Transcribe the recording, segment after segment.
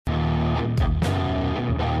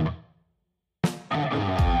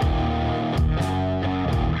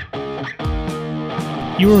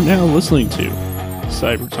You are now listening to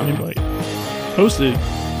Cyber Time Bite, hosted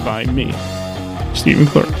by me, Stephen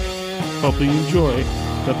Clark. Hope you enjoy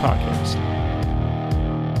the podcast.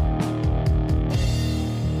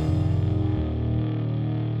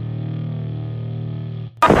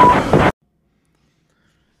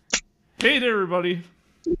 Hey there, everybody.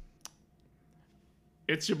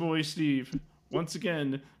 It's your boy Steve, once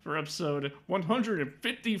again for episode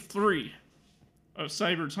 153 of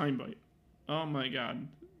Cyber Time Bite. Oh my god,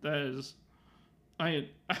 that is... it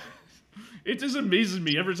just amazes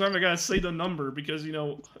me every time I gotta say the number because,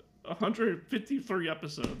 153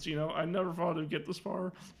 episodes, I never thought I'd get this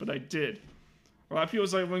far, but I did. A lot of people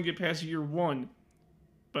say I wouldn't get past year one,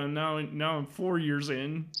 but now I'm 4 years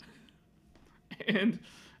in, and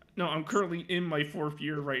no, I'm currently in my 4th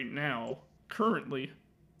year right now, currently,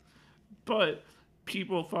 but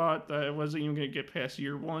people thought that I wasn't even going to get past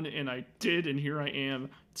year one, and I did, and here I am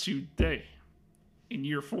today, in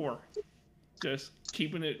year 4. Just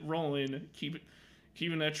keeping it rolling,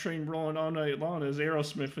 keeping that train rolling all night long, as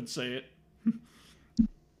Aerosmith would say it.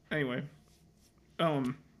 Anyway,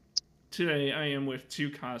 today I am with 2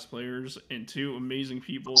 cosplayers and 2 amazing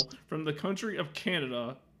people from the country of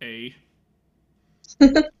Canada, I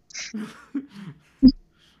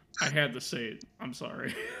had to say it. I'm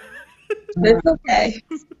sorry. It's okay.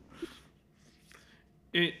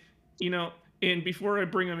 And before I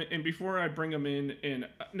bring them in, and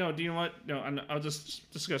no, do you know what? No, I'll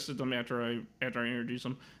just discuss it them after I introduce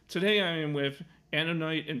them. Today I am with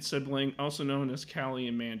Anonite and Sibling, also known as Callie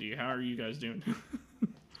and Mandy. How are you guys doing?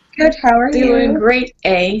 Good. How are you? Doing great,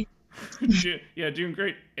 A. Yeah, doing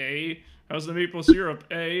great. A. How's the maple syrup?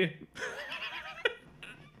 A.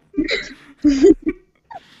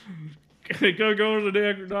 Go to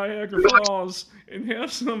the Niagara Falls and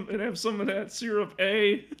have some of that syrup.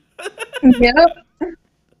 A. Yep.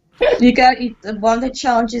 You got one of the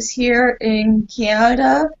challenges here in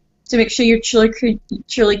Canada to make sure you're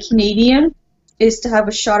truly Canadian is to have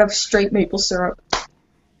a shot of straight maple syrup.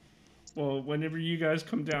 Well, whenever you guys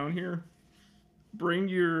come down here, bring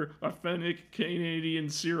your authentic Canadian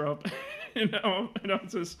syrup, and I'll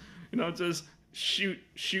just shoot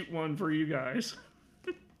one for you guys.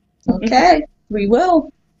 Okay, we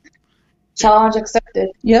will. Challenge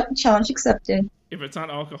accepted. Yep, challenge accepted. If it's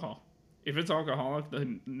not alcohol. If it's alcoholic,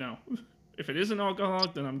 then no. If it isn't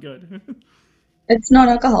alcoholic, then I'm good. It's not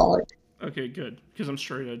alcoholic. Okay, good. Because I'm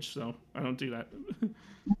straight edge, so I don't do that.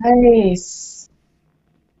 Nice.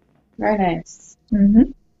 Very nice.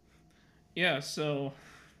 Mm-hmm. Yeah, so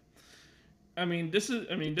this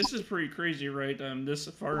is pretty crazy, right? This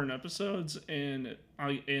far in episodes, and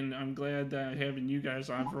I'm glad that having you guys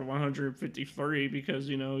on for 153 because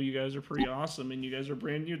you guys are pretty awesome, and you guys are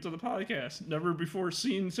brand new to the podcast, never before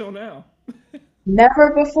seen till now.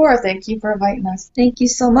 Never before. Thank you for inviting us. Thank you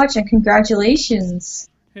so much, and congratulations.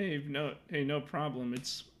 Hey, no problem.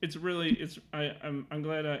 I'm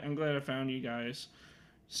glad I found you guys.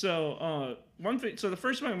 So, one thing. So the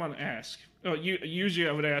first thing I want to ask. Oh, usually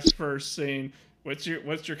I would ask first, saying, "What's your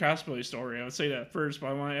cosplay story?" I would say that first, but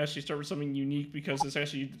I want to actually start with something unique because this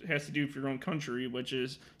actually has to do with your own country, which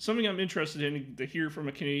is something I'm interested in to hear from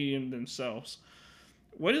a Canadian themselves.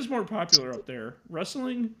 What is more popular up there,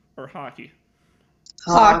 wrestling or hockey?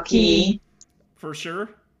 Hockey. For sure.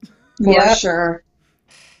 For sure.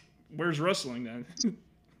 Where's wrestling then?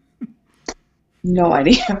 No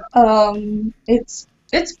idea. It's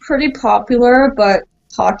pretty popular, but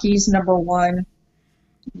hockey's number one.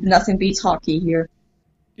 Nothing beats hockey here.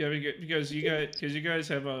 Yeah, because you guys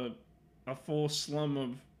have a full slum of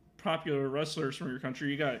popular wrestlers from your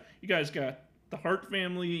country. You guys got the Hart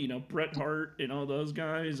family, Bret Hart and all those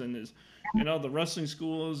guys, and all the wrestling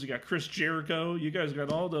schools. You got Chris Jericho. You guys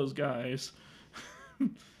got all those guys.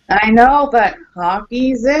 I know, but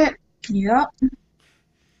hockey's it. Yep.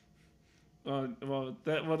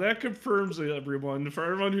 That confirms it, everyone. For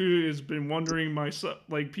everyone who has been wondering,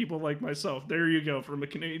 like people like myself, there you go, from a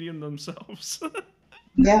Canadian themselves.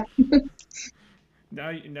 Yeah. Now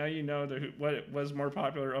you know what was more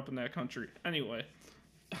popular up in that country. Anyway,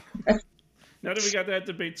 now that we got that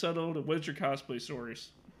debate settled, what's your cosplay stories?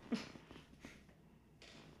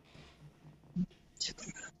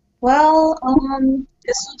 Well,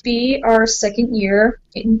 this will be our 2nd year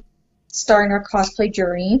in starting our cosplay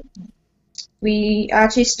journey. We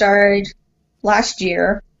actually started last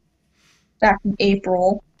year, back in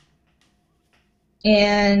April,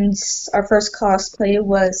 and our first cosplay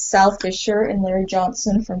was Sal Fisher and Larry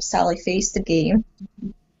Johnson from Sally Face the Game.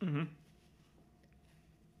 Mm-hmm.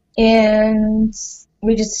 And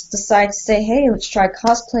we just decided to say, hey, let's try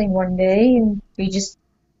cosplaying one day, and we just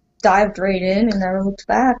dived right in and never looked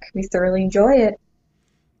back. We thoroughly enjoy it.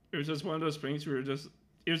 it was just one of those things where it was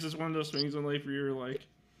just one of those things in life where you're like,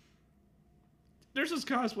 there's this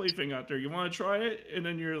cosplay thing out there. You want to try it? And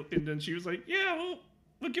then she was like, yeah, well,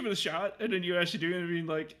 we'll give it a shot. And then you actually do it and being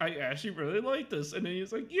like, I actually really like this. And then he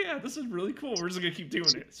was like, yeah, this is really cool. We're just gonna keep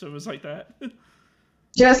doing it. So it was like that.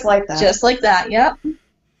 Just like that. Just like that. Yep.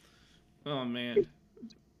 Oh man,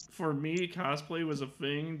 for me, cosplay was a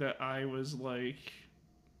thing that I was like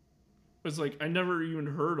I never even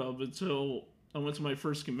heard of until I went to my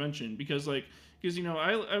first convention because you know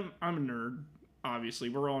I'm a nerd. Obviously,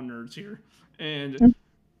 we're all nerds here, and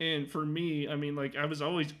for me, I mean, like I was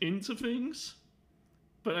always into things,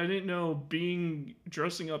 but I didn't know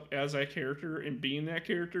dressing up as that character and being that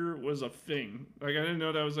character was a thing. Like I didn't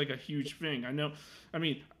know that was like a huge thing. I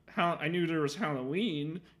mean, I knew there was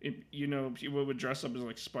Halloween. You know, people would dress up as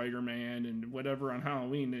like Spider-Man and whatever on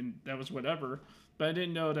Halloween, and that was whatever. But I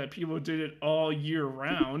didn't know that people did it all year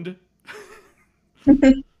round.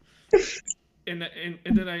 and then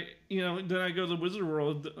I go to Wizard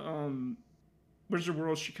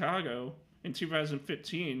World Chicago in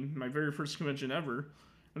 2015, my very first convention ever,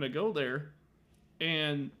 and I go there,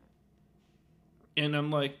 and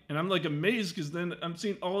I'm like amazed because then I'm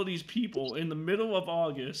seeing all of these people in the middle of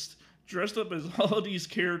August dressed up as all of these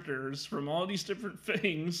characters from all these different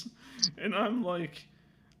things, and I'm like,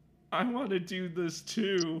 I want to do this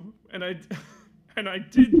too, and I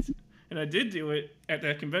did do it at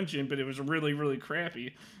that convention, but it was really, really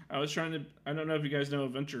crappy. I don't know if you guys know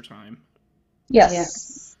Adventure Time.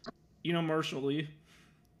 Yes. You know Marshall Lee?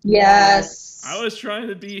 Yes. I was trying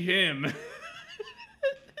to be him.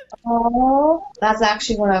 Oh, that's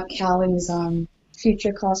actually one of Callie's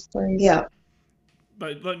Future cosplays. Yeah.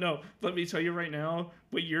 But no, let me tell you right now,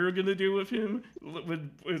 what you're gonna do with him,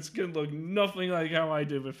 it's gonna look nothing like how I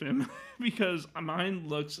did with him, because mine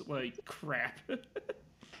looks like crap.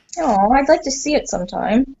 Oh, I'd like to see it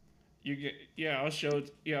sometime. I'll show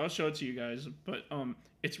it. Yeah, I'll show it to you guys. But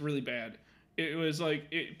it's really bad. It was like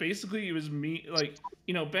it was me. Like,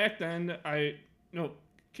 you know, back then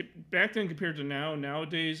compared to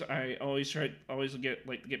nowadays, I always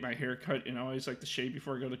get my hair cut, and I always like to shave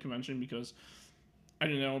before I go to convention because I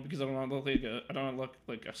don't know, because I don't want to look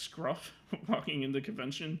like a scruff walking into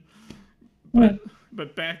convention. But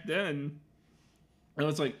back then, it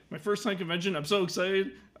was like my first time convention. I'm so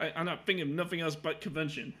excited. I'm not thinking of nothing else but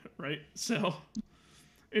convention, right? So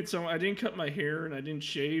I didn't cut my hair and I didn't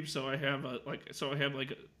shave, so I have a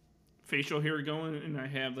facial hair going, and I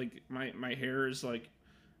have like my hair is like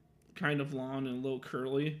kind of long and a little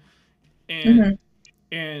curly, and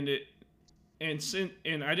and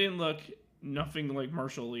I didn't look nothing like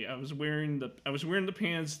Marshall Lee. I was wearing the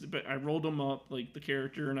pants, but I rolled them up like the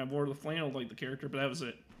character, and I wore the flannel like the character, but that was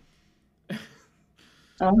it.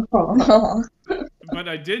 Oh. But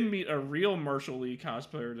I did meet a real Marshall Lee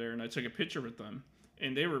cosplayer there, and I took a picture with them,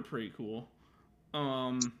 and they were pretty cool.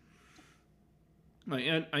 I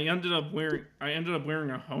ended up wearing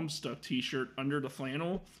a Homestuck T-shirt under the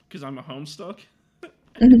flannel because I'm a Homestuck,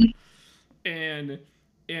 and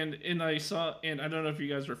I saw, and I don't know if you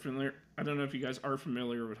guys are familiar. I don't know if you guys are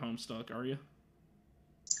familiar with Homestuck. Are you?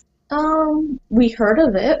 We heard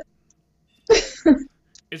of it.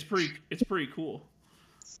 It's pretty cool.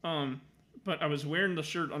 But I was wearing the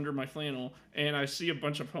shirt under my flannel, and I see a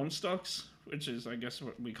bunch of Homestucks, which is, I guess,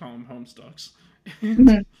 what we call them, Homestucks.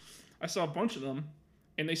 And I saw a bunch of them,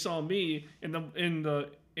 and they saw me and I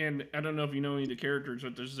don't know if you know any of the characters,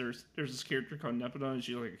 but there's this character called Nepeta, and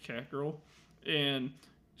she's like a cat girl, and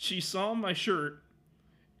she saw my shirt,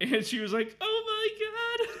 and she was like, "Oh my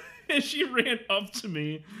god!" And she ran up to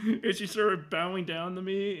me, and she started bowing down to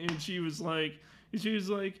me, and she was like, I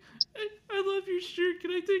love your shirt.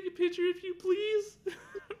 Can I take a picture of you, please?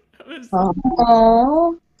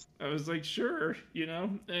 Aww. I was like, sure, you know,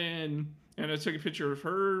 and I took a picture of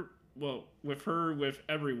her, with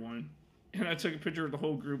everyone, and I took a picture of the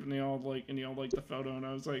whole group, and they all liked the photo, and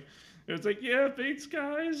it was like, yeah, thanks,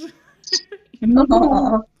 guys.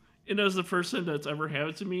 Aww. And that was the first time that's ever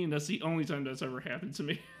happened to me, and that's the only time that's ever happened to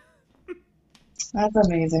me. That's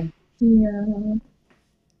amazing. Yeah.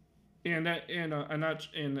 And on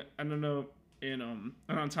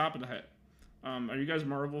top of that, are you guys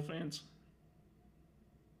Marvel fans?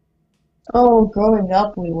 Oh, growing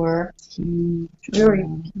up, we were huge. We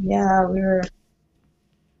were.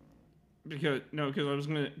 Because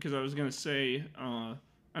I was gonna say, I'm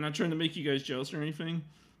not trying to make you guys jealous or anything,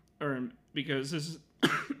 or because this is,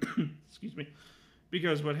 excuse me,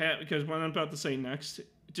 because what I'm about to say next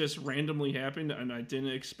just randomly happened and I didn't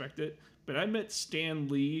expect it. But I met Stan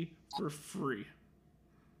Lee for free.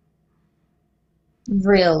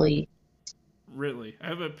 Really? Really, I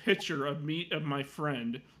have a picture of my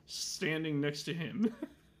friend standing next to him.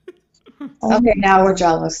 Okay, now we're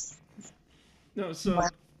jealous. No, so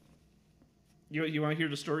you want to hear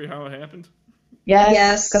the story how it happened? Yes,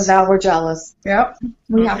 Yes. because now we're jealous. Yep.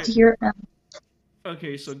 We have Okay. to hear it now.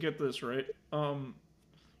 Okay, so get this right.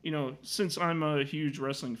 Since I'm a huge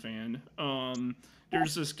wrestling fan,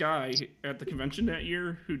 there's this guy at the convention that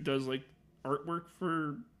year who does like artwork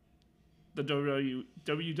for the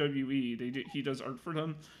WWE. He does art for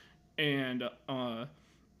them, and I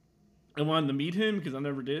wanted to meet him because I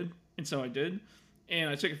never did, and so I did, and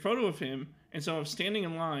I took a photo of him, and so I was standing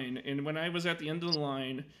in line, and when I was at the end of the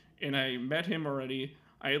line and I met him already,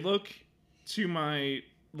 I look to my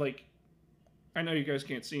like, I know you guys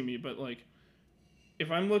can't see me, but like if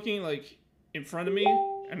I'm looking like in front of me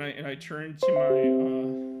and I turn to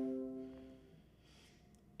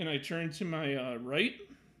my right,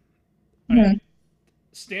 Mhm.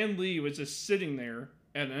 Stan Lee was just sitting there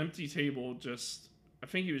at an empty table, just I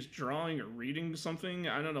think he was drawing or reading something.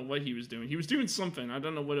 I don't know what he was doing. He was doing something. I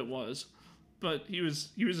don't know what it was, but he was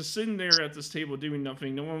just sitting there at this table doing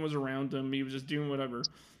nothing. No one was around him. He was just doing whatever,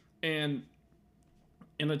 and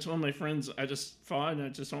I told my friends. I just thought, and I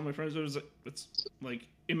just told my friends it's like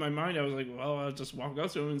in my mind. I was like, well, I'll just walk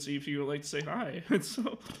up to him and see if he would like to say hi.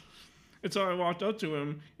 And so I walked up to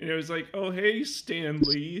him, and it was like, oh hey, Stan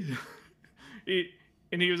Lee.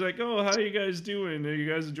 And he was like, "Oh, how you guys doing? Are you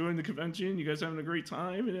guys enjoying the convention? You guys having a great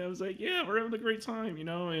time?" And I was like, "Yeah, we're having a great time, you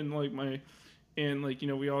know." And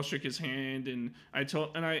we all shook his hand, and I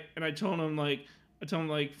told him like,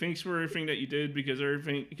 thanks for everything that you did because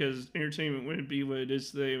entertainment wouldn't be what it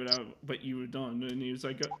is today without what you had done. And he was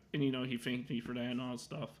like, and he thanked me for that and all that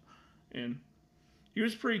stuff, and he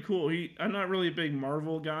was pretty cool. I'm not really a big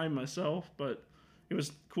Marvel guy myself, but it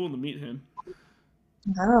was cool to meet him.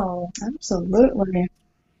 Wow. Absolutely.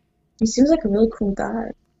 He seems like a really cool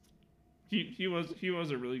guy. He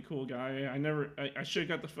was a really cool guy. I should have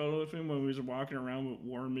got the photo of him when we was walking around with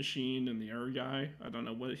War Machine and the other guy. I don't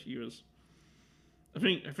know what he was. I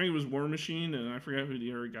think it was War Machine, and I forgot who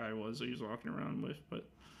the other guy was that he was walking around with. But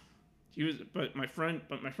my friend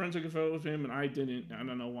took a photo of him, and I didn't. I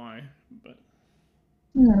don't know why, but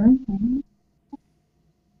Mm-hmm.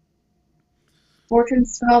 Fortune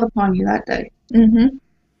smiled upon you that day.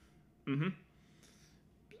 Mm-hmm. mm-hmm.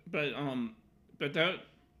 But but that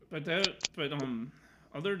but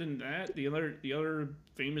other than that, the other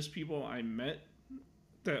famous people I met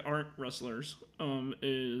that aren't wrestlers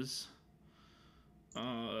is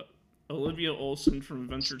uh, Olivia Olson from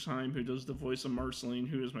Adventure Time, who does the voice of Marceline,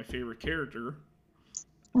 who is my favorite character.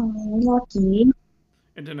 Oh, lucky.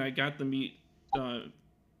 And then I got to meet uh,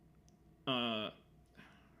 uh,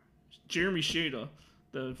 Jeremy Shada,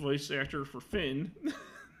 the voice actor for Finn.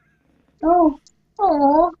 Oh.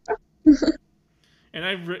 Oh. And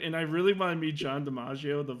I really want to meet John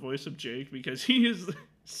DiMaggio, the voice of Jake, because he is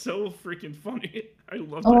so freaking funny. I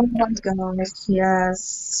love Oh that my guy. gosh,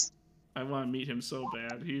 yes. I want to meet him so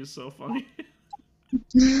bad. He is so funny.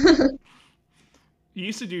 He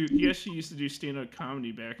actually used to do stand up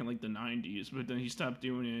comedy back in like the '90s, but then he stopped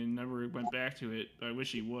doing it and never went back to it. I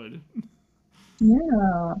wish he would.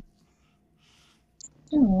 Yeah.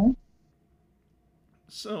 Oh.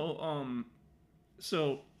 So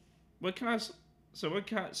so what kind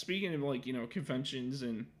of speaking of like conventions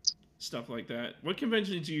and stuff like that, what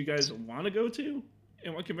conventions do you guys want to go to,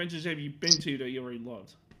 and what conventions have you been to that you already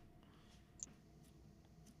loved?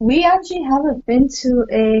 We actually haven't been to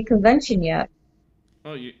a convention yet.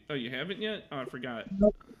 You haven't yet? Oh, I forgot.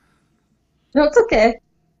 Nope. No, it's okay.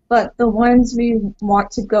 But the ones we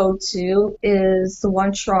want to go to is the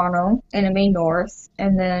one Toronto, Anime North,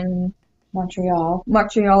 and then Montreal.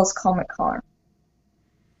 Montreal's Comic Con.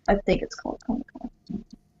 I think it's called Comic Con.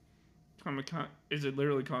 Comic Con, is it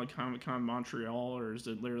literally called Comic Con Montreal, or is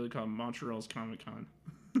it literally called Montreal's Comic Con?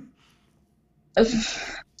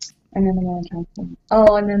 And then the one in California.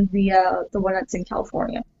 Oh, and then the one that's in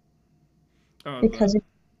California. Oh, Because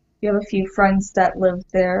you have a few friends that live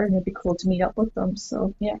there, and it'd be cool to meet up with them.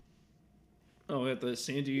 So yeah. at the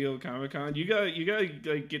San Diego Comic Con, you gotta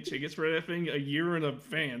like get tickets for that thing a year in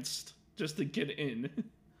advance just to get in.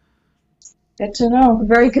 Good to know.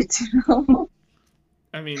 Very good to know.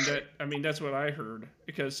 I mean that's what I heard,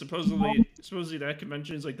 because supposedly that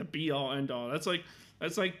convention is like the be all end all. That's like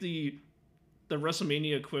the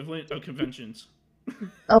WrestleMania equivalent of conventions.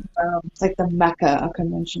 Oh wow. It's like the mecca of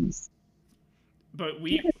conventions. But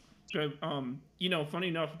funny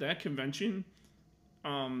enough, that convention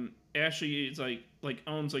actually is like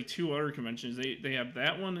owns like two other conventions. They have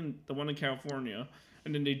that one and the one in California,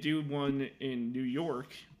 and then they do one in New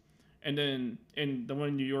York, and the one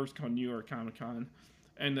in New York's called New York Comic Con,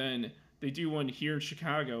 and then they do one here in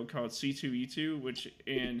Chicago called C2E2,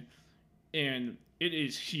 and it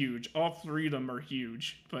is huge. All three of them are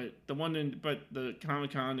huge, but the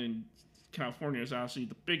Comic Con in California is obviously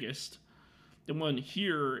the biggest. The one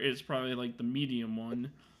here is probably like the medium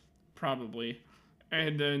one, probably,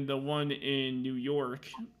 and then the one in New York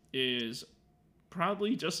is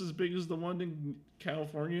probably just as big as the one in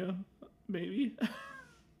California, maybe.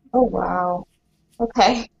 Oh, wow.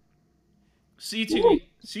 Okay.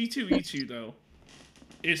 C2E2 though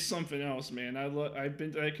is something else, man. I've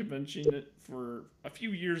been to that convention for a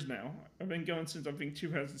few years now. I've been going since I think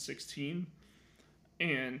 2016,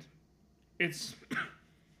 and it's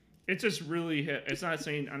it just really I'm not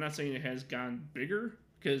saying it has gone bigger,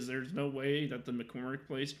 because there's no way that the McCormick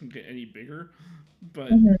place can get any bigger,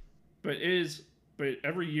 but Mhm. but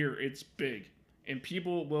every year it's big, and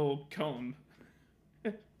people will come,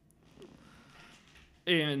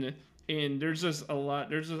 and there's just a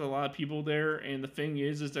lot of people there, and the thing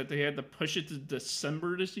is that they had to push it to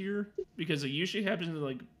December this year, because it usually happens in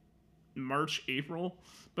like March, April,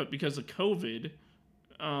 but because of COVID,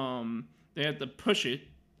 they had to push it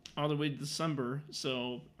all the way to December.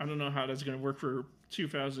 So I don't know how that's going to work for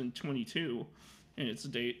 2022 and its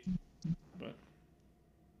date, but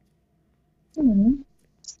Hmm.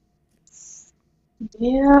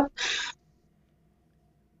 Yeah.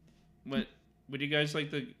 what would you guys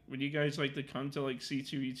like to come to, like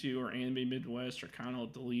C2E2 or Anime Midwest or Kano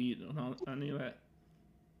Delete and any of that?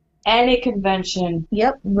 Any convention.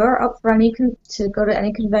 Yep, we're up for to go to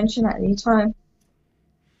any convention at any time.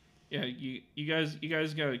 Yeah, you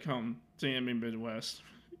guys gotta come to Anime Midwest.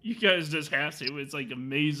 You guys just have to. It's like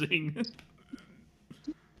amazing.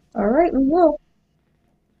 All right, we will.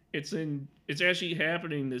 It's actually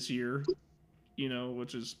happening this year,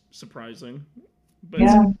 which is surprising, but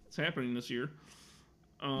Yeah. it's happening this year.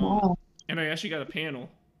 Wow. And I actually got a panel,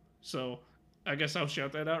 so I guess I'll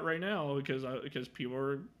shout that out right now, because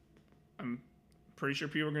I'm pretty sure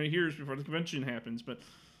people are going to hear this before the convention happens. But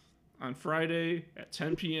on Friday at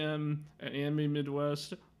 10 p.m. at Anime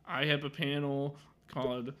Midwest, I have a panel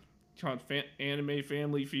called Anime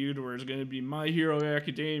Family Feud, where it's going to be My Hero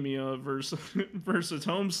Academia versus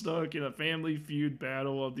Homestuck in a Family Feud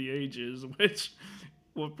battle of the ages, which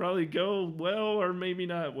will probably go well or maybe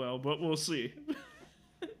not well, but we'll see.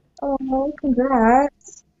 Oh,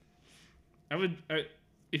 congrats.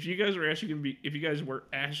 If you guys were actually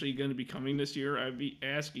going to be coming this year, I'd be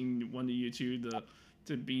asking one of you two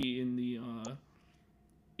to be in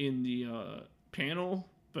the panel,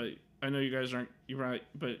 but I know you guys aren't. You're right,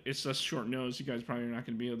 but it's just short notice. You guys probably are not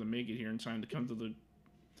going to be able to make it here in time to come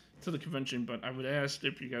to the convention. But I would ask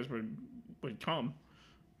if you guys would come.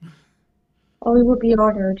 Oh, we would be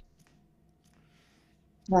honored.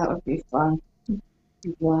 That would be fun.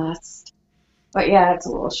 Blast. But yeah, it's a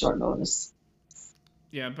little short notice.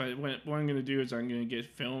 Yeah, but what I'm going to do is I'm going to get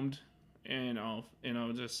filmed, and I'll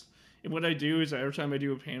just. And what I do is every time I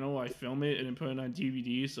do a panel, I film it and then put it on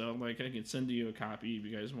DVD, so like I can send you a copy if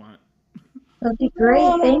you guys want. That'd be great.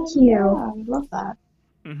 Thank you. Yeah, I love that.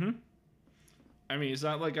 Mm-hmm. I mean, it's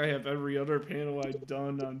not like I have every other panel I've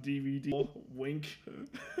done on DVD. Wink.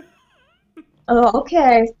 Oh,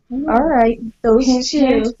 okay. All right. Those Hint, two.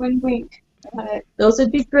 hint, wink, wink. Got it. Those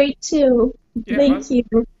would be great too. Yeah, Thank you.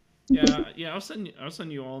 yeah. I'll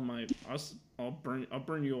send you all my. I'll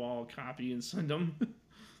burn you all a copy and send them.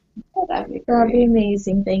 Oh, that'd be That'd be great.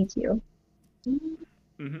 amazing. Thank you.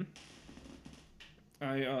 Mm-hmm.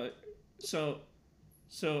 So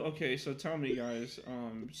tell me, guys,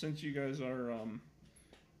 since you guys are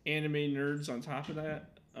anime nerds on top of that,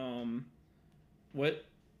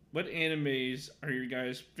 what animes are your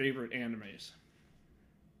guys' favorite animes?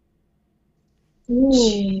 Ooh,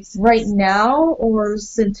 Jesus. right now or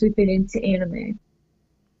since we've been into anime?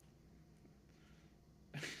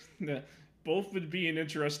 Both would be an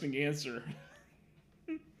interesting answer.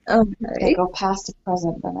 Okay. Go past to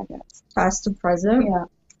present then, I guess. Past to present. Yeah.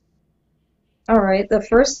 All right. The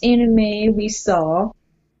first anime we saw,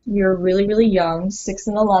 we were really, really young, 6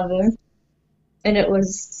 and 11, and it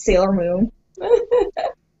was Sailor Moon.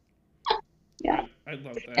 Yeah. I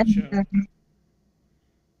love that And show. then,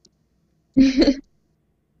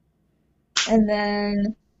 and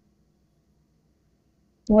then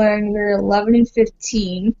when we were 11 and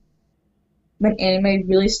 15, when anime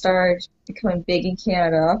really started becoming big in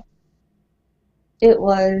Canada, it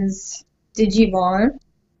was Digimon,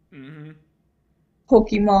 Mm-hmm.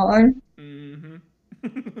 Pokemon, Mm-hmm.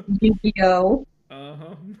 Yu-Gi-Oh,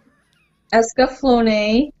 Uh-huh.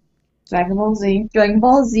 Dragon Ball Z, Dragon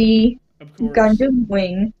Ball Z, Of course. Gundam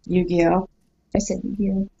Wing, Yu-Gi-Oh. I said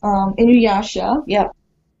Yu-Gi-Oh. Inuyasha. Yep.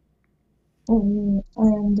 And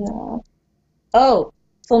oh,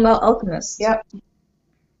 Full Metal Alchemist Yep.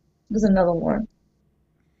 was another one.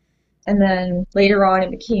 And then later on,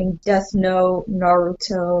 it became Death Note,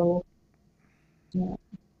 Naruto. Yeah.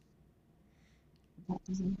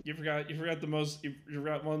 You forgot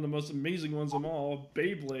one of the most amazing ones of all,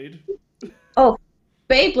 Beyblade. Oh,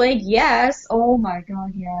 Beyblade, yes. Oh my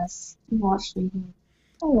God, yes. I watched Beyblade.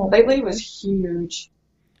 Oh, Beyblade was huge.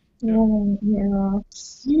 Yeah. yeah. No,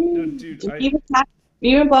 Huge. dude, We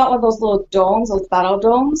even bought one of those little domes, those battle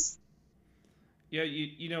domes.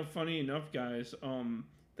 yeah, funny enough, guys,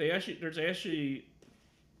 there's actually,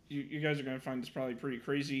 you guys are gonna find this probably pretty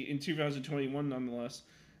crazy in 2021, nonetheless,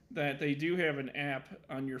 that they do have an app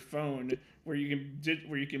on your phone where you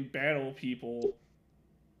can battle people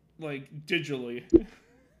like digitally.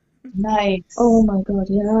 Nice. Oh my God,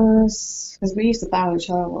 yes. Because we used to battle each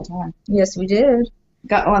other all the time. Yes, we did.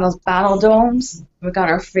 Got one of those battle domes. We got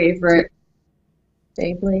our favorite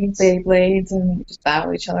Beyblades. Beyblades and we just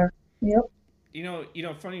battle each other. Yep.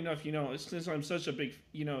 Funny enough, since I'm such a big,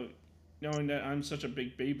 knowing that I'm such a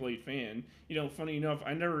big Beyblade fan, funny enough,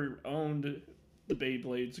 I never owned the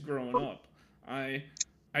Beyblades growing up. I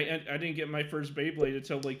didn't get my first Beyblade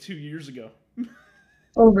until like 2 years ago.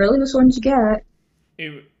 Oh, really? Which one did you get?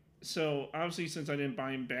 It, so obviously, since I didn't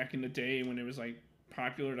buy them back in the day when it was like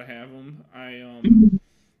popular to have them,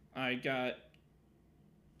 I got,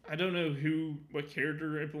 I don't know what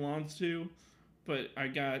character it belongs to, but I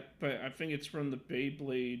think it's from the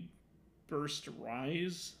Beyblade Burst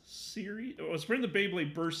Rise series. Oh, it's from the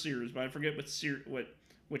Beyblade Burst series, but I forget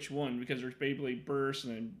which one, because there's Beyblade Burst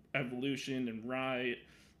and then Evolution and Rise,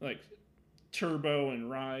 like Turbo and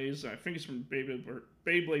Rise. I think it's from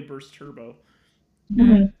Beyblade Burst Turbo.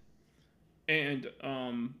 Mhm.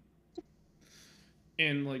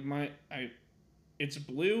 And like it's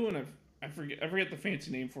blue, and I forget the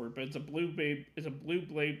fancy name for it, but it's a blue blade.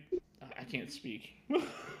 I can't speak.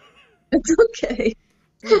 It's okay.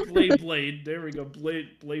 Blade. There we go.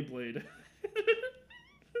 Blade.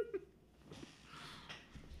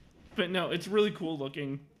 But no, it's really cool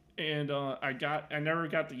looking, and I never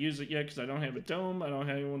got to use it yet because I don't have a dome. I don't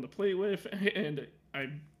have anyone to play with, and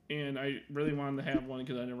I really wanted to have one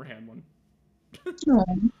because I never had one. Oh,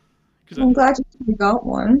 Cause I'm glad you got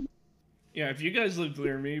one. yeah, if you guys lived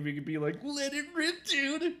near me, we could be like, let it rip,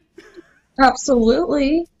 dude.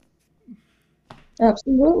 Absolutely.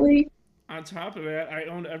 Absolutely. On top of that, I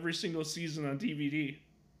owned every single season on DVD.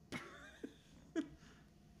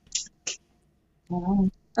 Wow.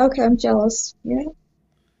 Okay, I'm jealous. Yeah.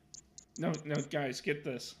 No, guys, get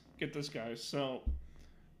this, guys. So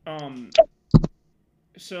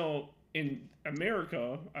in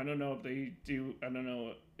America, I don't know if they do. I don't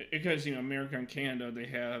know because America and Canada, they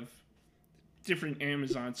have different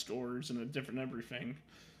Amazon stores and a different everything.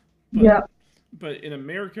 But Yeah. but in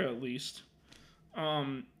America at least,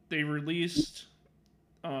 they released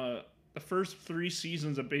the first 3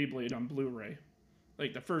 seasons of Beyblade on Blu-ray,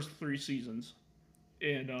 like the first 3 seasons,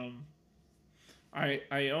 and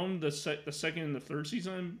I own the second and the third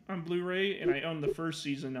season on Blu-ray, and I own the first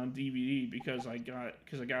season on DVD because I got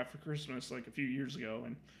it for Christmas like a few years ago,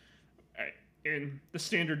 and the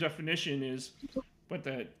standard definition is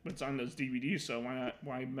what's on those DVDs. So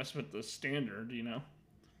why mess with the standard,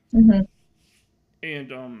 Mhm.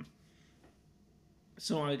 And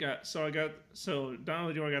so not only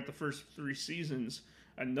do I got the first 3 seasons,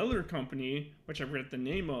 another company which I forget the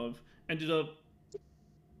name of ended up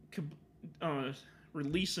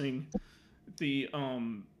releasing the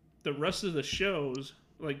rest of the shows,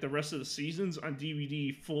 like the rest of the seasons, on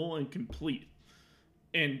DVD full and complete.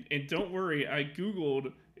 And don't worry, I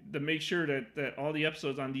googled to make sure that all the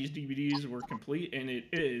episodes on these DVDs were complete, and it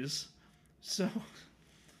is. So,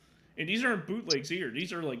 and these aren't bootlegs either;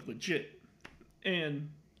 these are like legit. And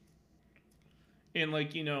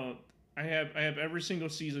like I have every single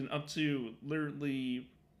season up to literally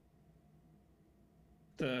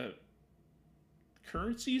the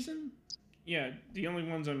current season. Yeah, the only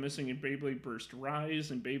ones I'm missing are Beyblade Burst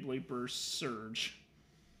Rise and Beyblade Burst Surge.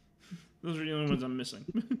 Those are the only ones I'm missing.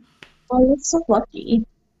 Oh, you're so lucky.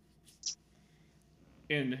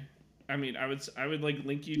 And I mean, I would like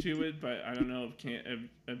link you to it, but I don't know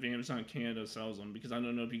if Amazon Canada sells them, because I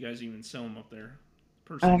don't know if you guys even sell them up there. I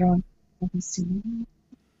Personally, haven't seen it.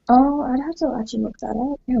 Oh, I'd have to actually look that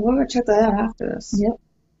up. Yeah, we're gonna check that out after this. Yep,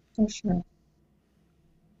 for sure.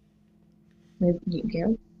 Maybe you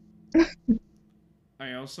go.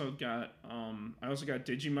 I also got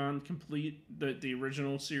Digimon complete, the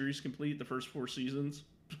original series complete, the first 4 seasons.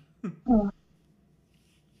 Oh,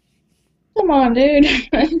 Come on, dude.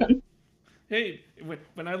 hey,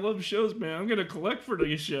 when I love shows, man, I'm gonna collect for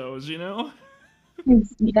these shows. You know.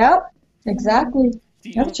 Yep, exactly. The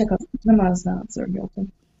You have to check out Cinema's now. It's already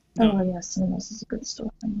open. no, Oh, yes, Cinemas is a good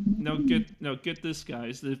store. get this,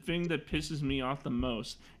 guys. The thing that pisses me off the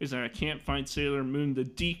most is that I can't find Sailor Moon the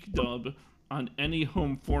Deke dub on any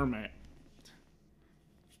home format.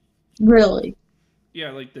 Really?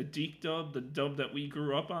 Yeah, like the Deke dub, the dub that we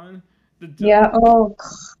grew up on. The dub, Yeah, oh,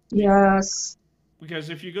 yes. because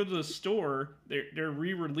if you go to the store, they're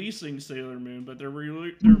re-releasing Sailor Moon, but they're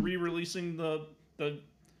re-releasing the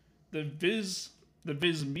the Viz the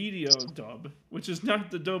Viz Media dub, which is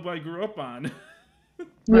not the dub I grew up on.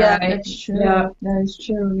 Yeah, Right. that's true. Yeah. That is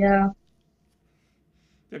true, yeah.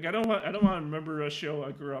 Like I don't want to remember a show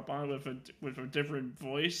I grew up on with a different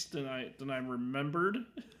voice than I remembered.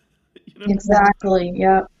 You know, Exactly,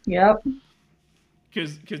 yep, yep.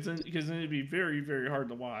 because then it'd be very very hard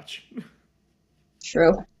to watch.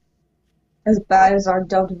 True. As bad as our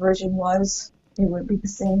dubbed version was, it would be the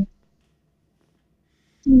same.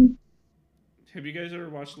 Mm, Have you guys ever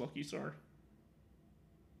watched Lucky Star?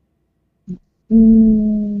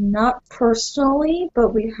 Not personally,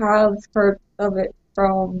 but we have heard of it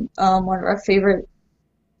from one of our favorite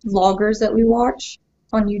vloggers that we watch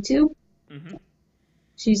on YouTube. Mm-hmm.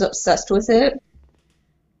 She's obsessed with it,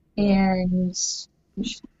 and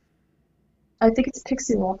I think it's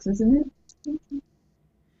Pixie Locks, isn't it?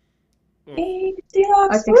 Well, Pixie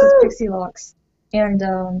I Locks, think it's woo! Pixie Locks.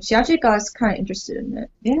 And she actually got us kind of interested in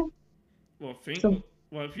it. Yeah. So,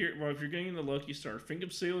 if you're getting the Lucky Star, think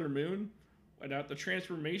of Sailor Moon without the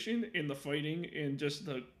transformation and the fighting and just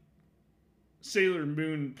the Sailor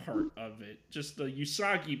Moon part of it, just the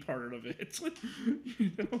Usagi part of it.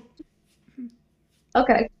 You know,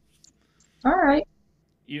 okay. All right.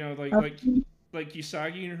 like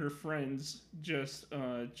Usagi and her friends just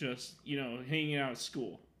hanging out at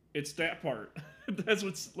school. It's that part. That's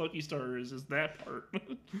what Lucky Star is that part.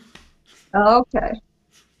 Okay.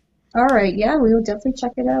 All right. Yeah, we will definitely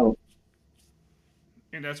check it out.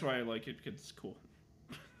 And that's why I like it, because it's cool.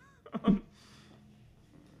 um,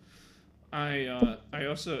 I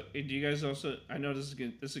also, do you guys also, I know this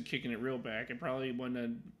is kicking it real back, and probably one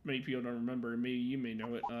that many people don't remember, maybe you may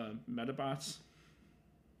know it, Metabots.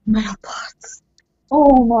 Metabots.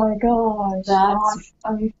 Oh my gosh. That's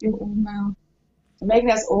I feel old now.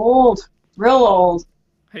 making us old. Real old.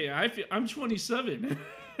 Hey, I'm 27,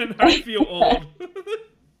 and I feel old.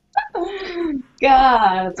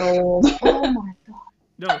 God, it's old. Oh my god.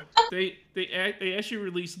 No, they actually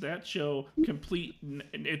released that show complete, and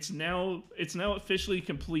it's now officially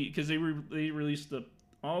complete because they released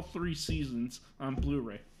all 3 seasons on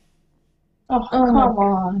Blu-ray. Oh, Oh come my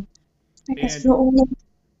on. I And feel old.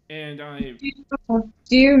 and I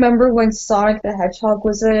Do you remember when Sonic the Hedgehog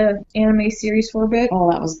was an anime series for a bit?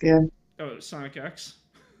 Oh, that was good. oh, Sonic X.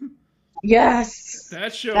 Yes.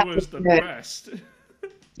 That show That was was the good. best.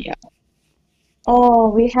 Oh,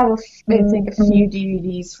 we have I think a few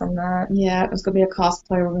DVDs from that. Yeah, it's gonna be a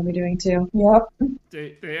cosplay we're gonna be doing too. Yep.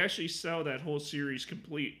 They actually sell that whole series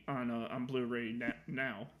complete on Blu-ray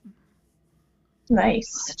now.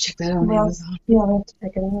 Nice. Check that out on Well, Amazon. yeah, I'll have to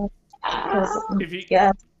pick it up. If you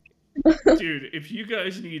Yeah. Dude, if you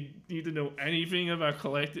guys need to know anything about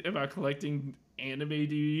collecting anime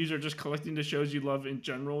DVDs or just collecting the shows you love in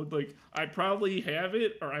general, like I probably have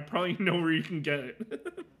it or I probably know where you can get it.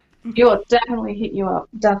 You'll definitely hit you up.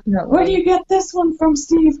 Definitely. Where do you get this one from,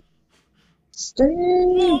 Steve? Steve.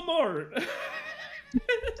 Walmart.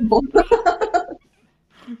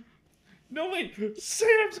 No wait,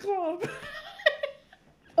 Sam's Club.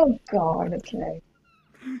 Oh God. Okay.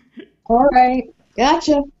 All right.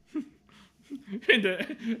 Gotcha. And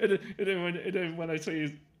then when I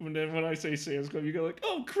say Sam's Club, you go like,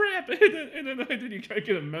 oh crap, and then you gotta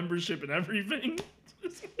get a membership and everything.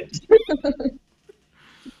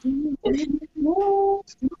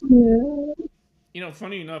 You know,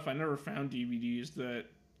 funny enough, I never found DVDs that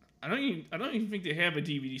I don't even think they have a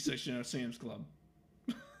DVD section at Sam's Club.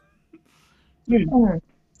 Mm,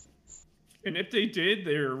 And if they did,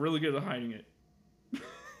 they were really good at hiding it.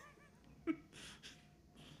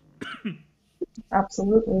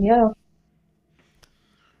 absolutely. Yeah.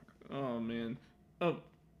 Oh man. Oh,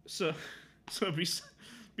 so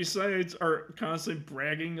besides our constant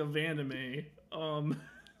bragging of anime,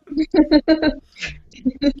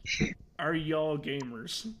 are y'all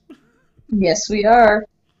gamers? Yes, we are.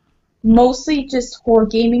 Mostly just horror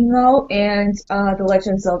gaming though, and the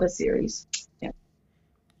Legend of Zelda series.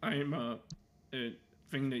 I'm a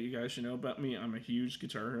thing that you guys should know about me. I'm a huge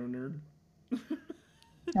Guitar Hero nerd.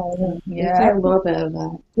 Oh, Yeah, yeah. a little bit of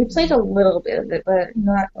that. We played a little bit of it, but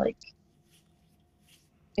not like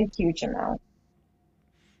a huge amount.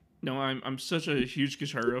 No, I'm such a huge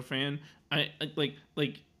Guitar Hero fan.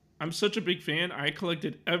 Like I'm such a big fan. I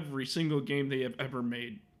collected every single game they have ever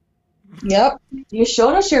made. Yep, You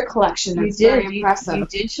showed us your collection. you It's very did. You impressive.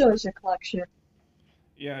 did show us your collection.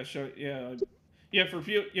 Yeah, yeah. For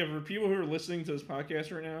people who are listening to this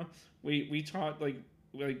podcast right now, we taught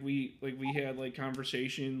we had like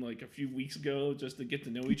conversation like a few weeks ago just to get to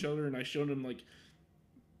know each other, and I showed them like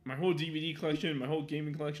my whole DVD collection, my whole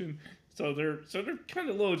gaming collection. So they're kind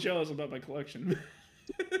of a little jealous about my collection.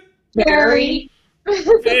 Very,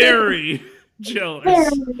 Very jealous.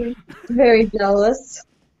 very, very jealous.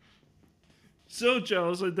 So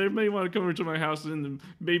jealous that they may want to come over to my house and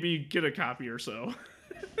maybe get a copy or so.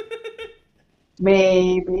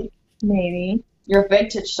 Maybe. Maybe. Your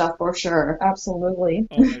vintage stuff for sure. Absolutely.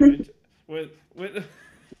 Oh,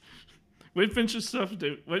 what vintage stuff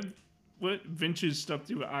do what vintage stuff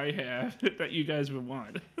do I have that you guys would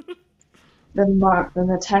want? The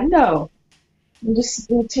Nintendo.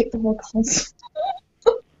 We'll take the whole console.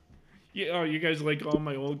 Yeah, oh, you guys like all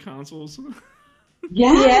my old consoles?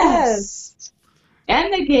 Yes.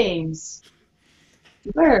 And the games.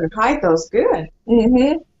 You better hide those good.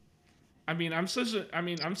 Mm-hmm. I'm such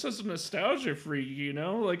a nostalgia freak, you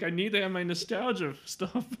know? Like I need to have my nostalgia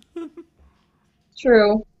stuff.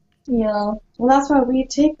 True. Yeah. Well, that's why we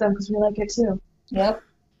take them, because we like it too. Yep.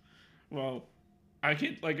 Well, I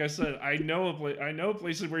can like I said, I know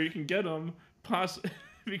places where you can get them,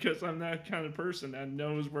 because I'm that kind of person that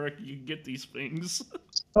knows where you can get these things.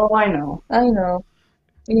 Oh, I know. I know.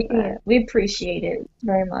 We appreciate it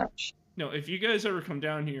very much. No, if you guys ever come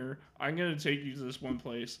down here, I'm gonna take you to this one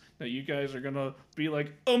place that you guys are gonna be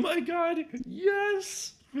like, "Oh my god,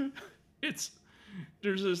 yes!"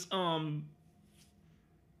 There's this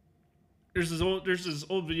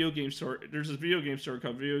old video game store. There's this video game store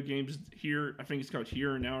called Video Games Here. I think it's called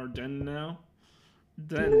Here and Now or Den Now.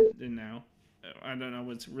 Den Now. I don't know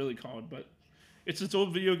what it's really called, but it's this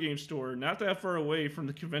old video game store, not that far away from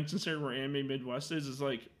the convention center where Anime Midwest is. It's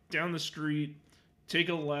like down the street. Take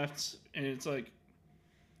a left, and it's like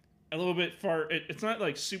a little bit far. It's not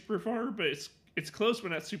like super far, but it's close,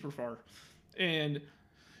 but not super far. And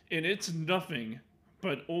it's nothing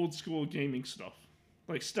but old school gaming stuff,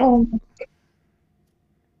 like stuff.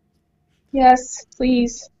 Yes,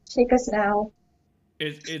 please take us now.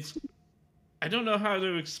 It's I don't know how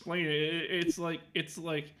to explain it. It's like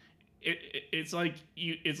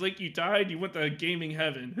you died. You went to gaming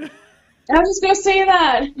heaven. I was just gonna say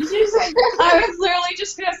that. I was literally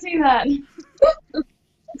just gonna say that.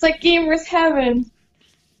 It's like gamers heaven.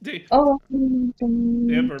 They Oh.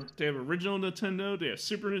 have original Nintendo. They have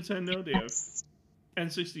Super Nintendo. They have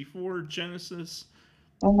N64, Genesis.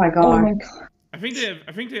 Oh my Oh god. my god. I think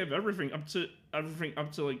they have everything up to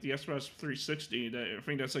like the Xbox 360. I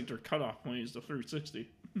think that's like their cutoff point is the 360.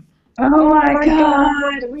 Oh my my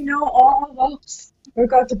god. We know all of those. We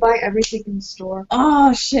got to buy everything in the store.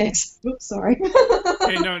 Oh shit. Oops, sorry.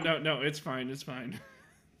 Hey, no, it's fine.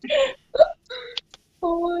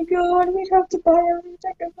 Oh my god, we have to buy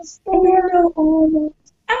everything in the store. Oh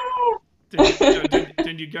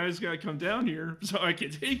Then you guys gotta come down here so I can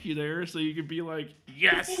take you there so you can be like,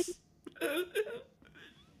 yes.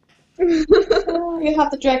 You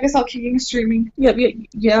have to drag us out kicking and streaming.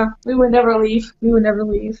 yeah. We would never leave.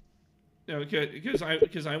 No,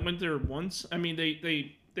 because I went there once. I mean,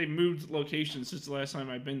 they moved locations since the last time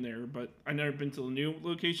I've been there, but I never been to the new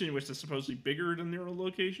location, which is supposedly bigger than their old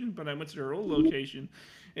location. But I went to their old location,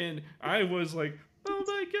 and I was like, oh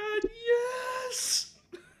my god, yes!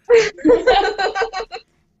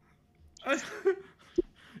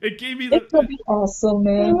 It gave me It's gonna be awesome, I'm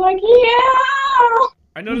man. like, yeah!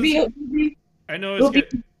 I noticed. I know it's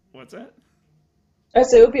good. What's that? I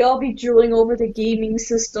said we'll be drooling over the gaming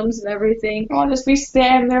systems and everything. I'll just be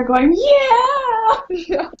standing there going,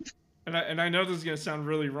 yeah! And I know this is gonna sound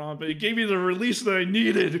really wrong, but it gave me the release that I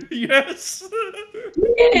needed. Yes.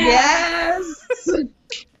 Yes.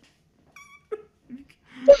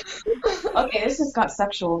 Okay, this just got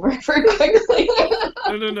sexual very quickly.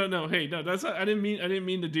 No. Hey, no, that's not, I didn't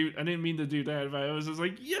mean to do that. But I was just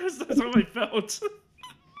like, yes, that's how I felt.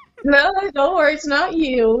 No, don't worry, it's not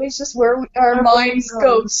you. It's just where our minds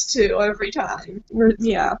goes to every time.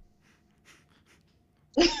 Yeah.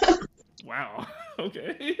 Wow.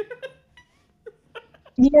 Okay.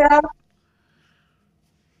 Yeah.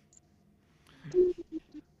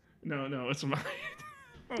 No, it's mine.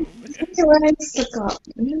 Oh man.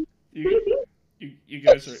 You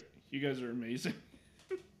guys are amazing.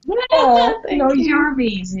 Oh, Thank no, you. you're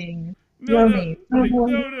amazing. No, You're no,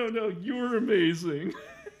 amazing. no, you're amazing.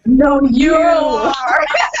 No, you are.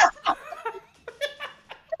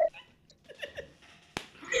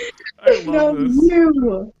 I No, love this.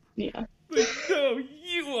 you. Yeah. Like, no,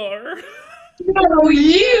 you are. No,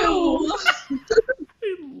 you.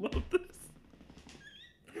 I love this.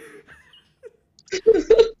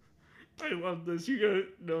 I love this. You guys,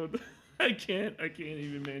 no, I can't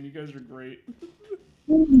even, man. You guys are great.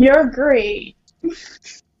 You're great.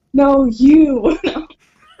 No, you.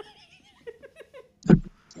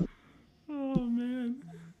 Oh man,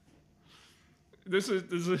 this is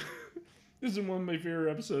this is one of my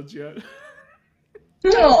favorite episodes yet.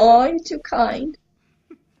 Aw, you're too kind.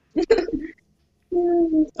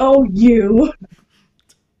 Oh, you.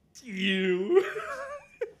 You.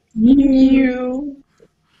 You.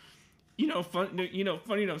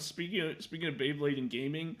 Funny enough. Speaking of Beyblade and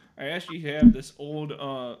gaming, I actually have this old.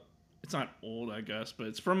 It's not old, I guess, but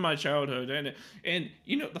it's from my childhood, and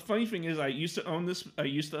the funny thing is, I used to own this. I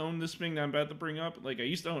used to own this thing that I'm about to bring up. Like I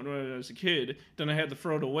used to own it when I was a kid. Then I had to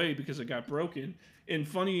throw it away because it got broken. And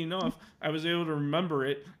funny enough, I was able to remember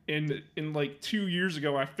it. And in like 2 years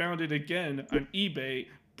ago, I found it again on eBay,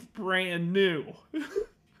 brand new.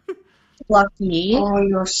 Lucky. Oh,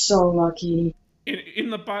 you're so lucky. In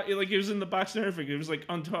the box, like it was in the box and everything. It was like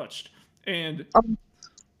untouched, and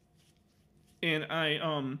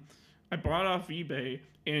Um. I bought it off eBay.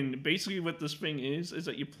 And basically, what this thing is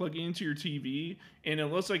that you plug it into your TV, and it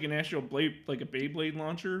looks like an actual blade, like a Beyblade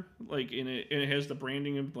launcher, like and it has the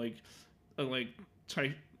branding of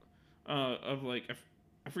type of like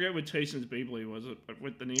I forget what Tyson's Beyblade was,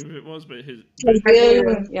 what the name of it was, but his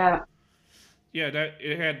Yeah. yeah, that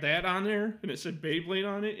it had that on there, and it said Beyblade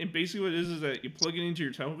on it. And basically, what it is that you plug it into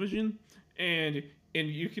your television, and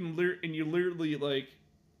you can you literally like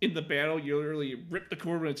in the battle, you literally rip the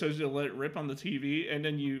cord when it tells you to let it rip on the TV, and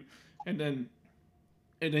then you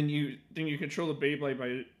control the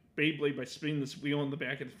Beyblade by spinning this wheel on the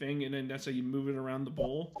back of the thing, and then that's how you move it around the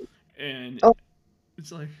bowl, and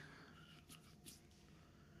it's like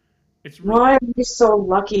it's really, Why are you so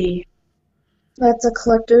lucky? That's a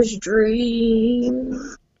collector's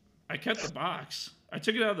dream. I kept the box. I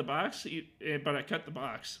took it out of the box, but I kept the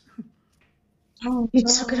box Oh, You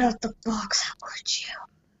took it out the box. How could you?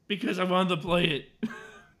 because I wanted to play it.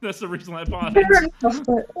 That's the reason I bought Fair it. enough,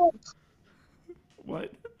 but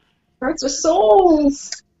What? Hearts of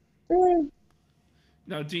souls.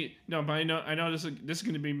 No, but I know this is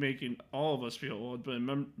going to be making all of us feel old. But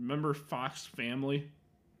remember Fox Family?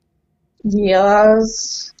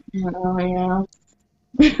 yes. Oh,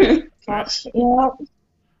 yeah. Gosh, yeah.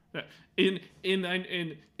 And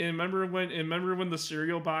remember when the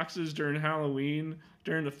cereal boxes during Halloween,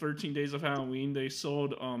 during the 13 Days of Halloween, they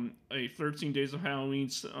sold a 13 Days of Halloween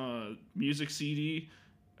music CD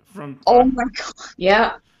from. Oh my god.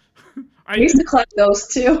 Yeah. I I used to collect those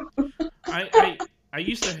too. I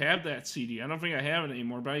used to have that CD. I don't think I have it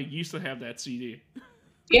anymore, but I used to have that CD.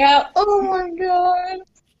 Yeah. Oh my god.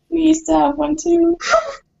 We used to have one too.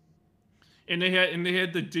 And they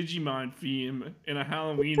had the Digimon theme and a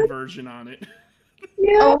Halloween version on it.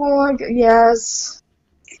 Yeah. Oh my god. Yes.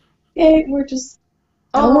 Yay, we're just.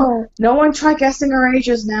 Oh. No one try guessing our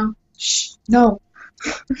ages now. Shh. No.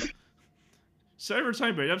 Cyber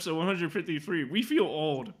Time Bite, episode 153. We feel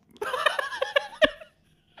old.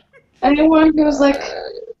 Anyone who's like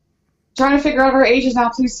trying to figure out our ages now,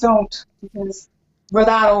 please don't, because we're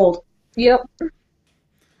that old. Yep.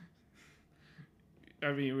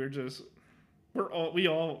 I mean, we're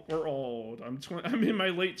old. I'm in my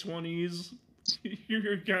late 20s.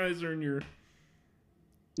 You guys are in your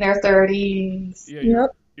Their 30s. yeah, Yep.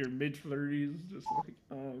 your mid 30s. Just like,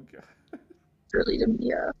 oh god. Really,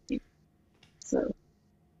 yeah. So.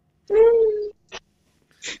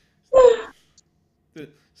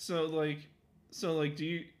 So like,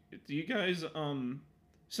 do you guys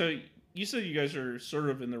so you said you guys are sort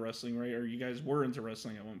of into wrestling, right? Or you guys were into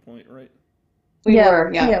wrestling at one point, right? We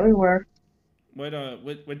were, yeah. Yeah, we were.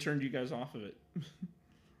 What turned you guys off of it?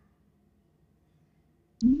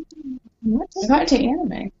 What? We got into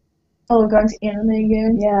anime. Oh, we got into anime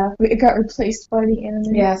again? Yeah. It got replaced by the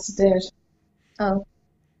anime? Yes, it did. Oh.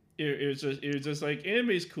 It was just like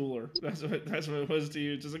anime's cooler. That's what it was to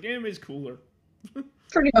you. Just like anime's cooler.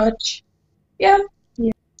 Pretty much. Yeah.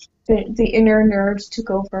 Yeah. The inner nerds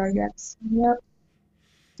took over, I guess. Yep.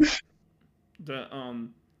 The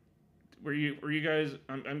were you guys?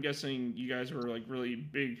 I'm guessing you guys were like really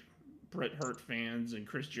big Bret Hart fans and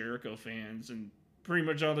Chris Jericho fans and pretty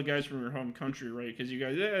much all the guys from your home country, right? Because you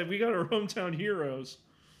guys, yeah, we got our hometown heroes.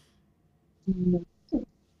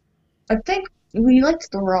 I think we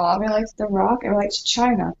liked The Rock. We liked The Rock and we liked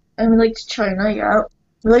China. And we liked China, yeah.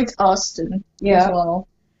 We liked Austin Yeah. as well.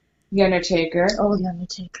 The Undertaker. Oh, The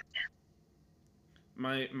Undertaker.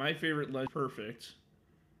 My favorite Perfect.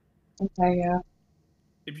 Okay, yeah.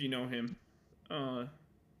 if you know him. And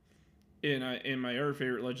my other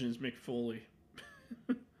favorite legend is Mick Foley,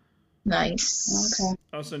 Nice. Okay.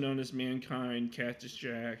 also known as Mankind, Cactus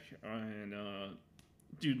Jack, and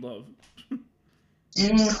Dude Love.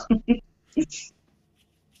 Mm.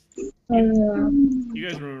 You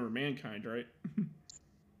guys remember Mankind, right?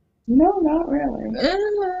 No, not really.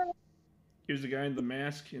 He was the guy in the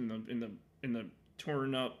mask, in the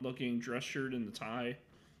torn up looking dress shirt and the tie.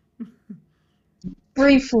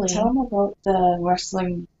 Briefly. Tell them about the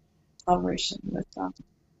wrestling collaboration with them.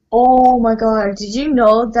 Oh my God. Did you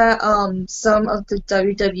know that some of the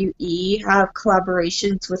WWE have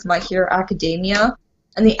collaborations with My Hero Academia?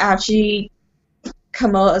 And they actually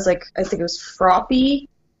come out as like I think it was Froppy.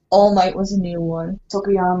 All Might was a new one.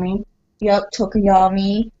 Tokoyami. Yep,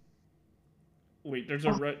 Tokoyami. Wait, there's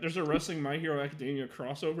a wrestling My Hero Academia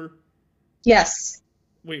crossover. Yes.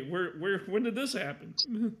 Wait, when did this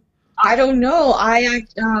happen? I don't know.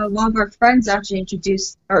 One of our friends actually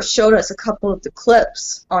introduced or showed us a couple of the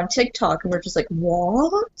clips on TikTok, and we're just like,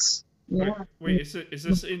 "What?" Yeah. Wait, is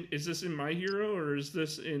this in My Hero or is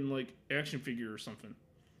this in like action figure or something?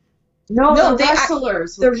 No, No, the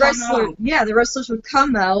wrestlers. The would come wrestler, out. yeah, the wrestlers would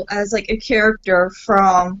come out as like a character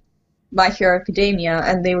from My Hero Academia,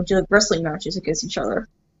 and they would do like wrestling matches against each other.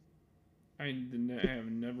 I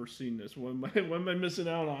have never seen this. What am I missing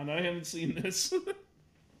out on? I haven't seen this.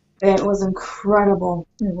 It was incredible.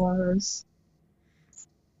 It was.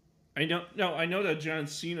 I know that John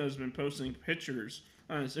Cena has been posting pictures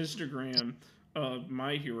on his Instagram of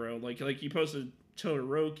My Hero. Like he posted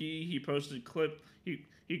Todoroki. He posted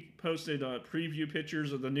he posted preview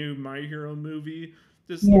pictures of the new My Hero movie.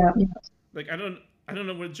 This Yeah. like I don't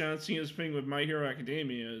know what John Cena's thing with My Hero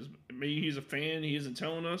Academia is. Maybe he's a fan. He isn't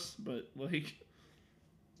telling us, but like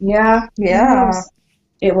Yeah. Yeah.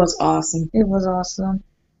 It was awesome. It was awesome.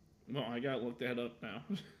 well, I gotta look that up now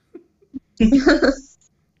Yeah,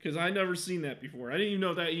 because I never seen that before. I didn't even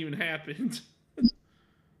know that even happened.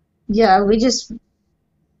 we just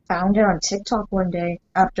found it on TikTok one day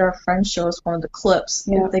after our friend showed us one of the clips.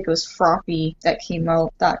 Yeah. I think it was Froppy that came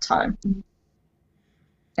out that time.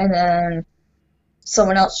 And then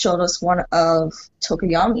someone else showed us one of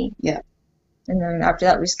Tokoyami. Yeah. And then after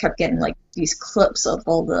that, we just kept getting like these clips of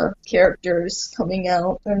all the characters coming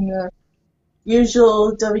out in the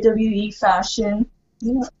usual WWE fashion.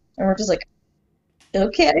 Yeah. And we're just like,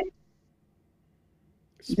 okay,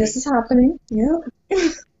 this is happening. Yeah.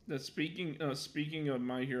 Speaking of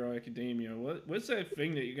My Hero Academia, what's that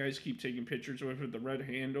thing that you guys keep taking pictures with the red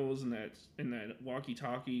handles and that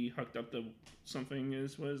walkie-talkie hooked up to something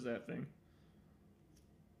is? What is that thing?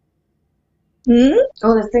 Hmm?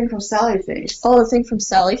 Oh, the thing from Sally Face. Oh, the thing from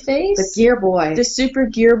Sally The Face? Gear Boy. The Super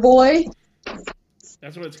Gear Boy?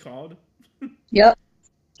 That's what it's called. Yep.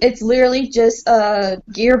 It's literally just a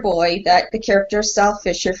Gear Boy that the character Sal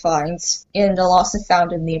Fisher finds in the Lost and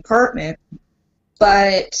Found in the apartment,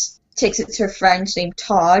 but takes it to a friend named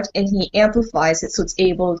Todd, and he amplifies it so it's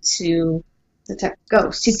able to Detect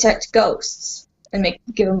ghosts. detect ghosts and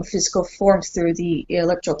give them a physical form through the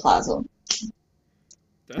electroplasm.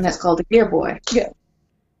 And that's called the Gear Boy.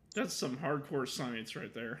 That's some hardcore science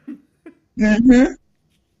right there. Mm-hmm.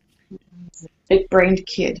 Big brained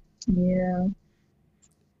kid. Yeah.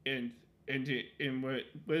 and what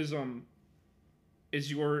is is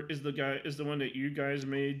the one that you guys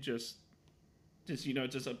made just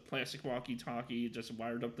just a plastic walkie-talkie just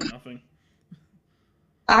wired up to nothing?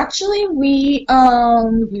 Actually, we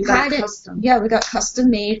We got had it. custom. Yeah, we got custom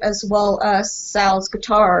made as well as Sal's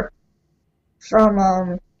guitar from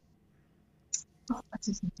oh, what's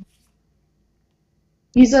his name?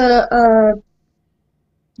 He's a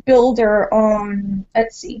builder on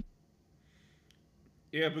Etsy,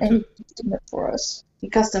 Yeah, and because he did it for us. He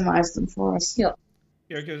customized them for us. Yeah.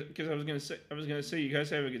 because I was gonna say you guys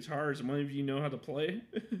have a guitar. Does one of you know how to play?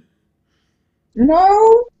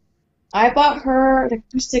 No. I bought her an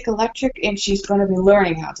acoustic electric, and she's going to be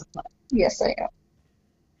learning how to play. Yes, I am.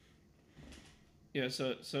 Yeah,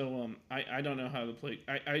 so I don't know how to play.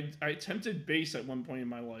 I attempted bass at one point in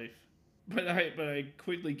my life, but I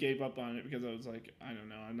quickly gave up on it because I was like, I don't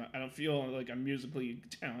know, I don't feel like I'm musically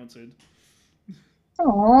talented.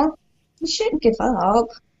 Aw, you shouldn't give up.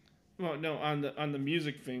 Well, no, on the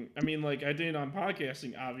music thing. I mean, like I did on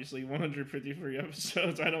podcasting, obviously, 153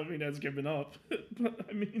 episodes. I don't mean that's giving up, but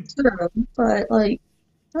I mean, True, but like,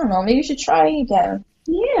 I don't know. Maybe you should try again.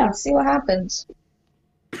 Yeah. See what happens.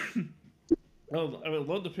 well, I would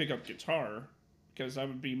love to pick up guitar because I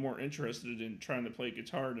would be more interested in trying to play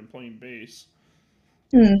guitar than playing bass.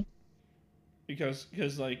 Hmm. Because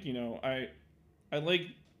like I like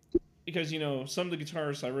because some of the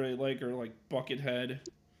guitarists I really like are like Buckethead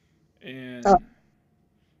and Oh,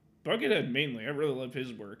 Buckethead mainly. I really love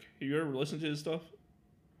his work. Have you ever listened to his stuff?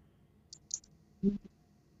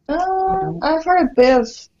 I've heard a bit of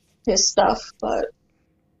his stuff, but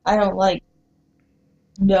I don't like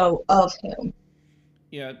know of him.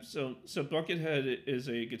 Yeah, so Buckethead is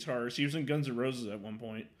a guitarist. He was in Guns N' Roses at one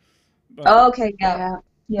point, but Oh, okay, yeah,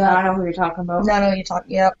 Yeah. No, yeah. I know who you're talking about. Now I know what you're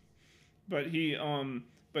talking. Yep. but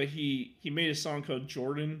he made a song called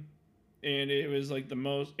Jordan, and it was like the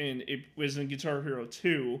most, and it was in Guitar Hero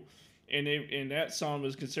 2, and that song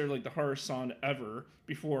was considered like the hardest song ever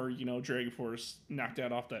before Dragon Force knocked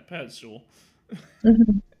that off that pedestal,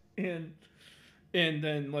 Hmm. and and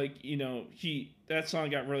then like he that song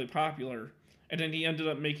got really popular, and then he ended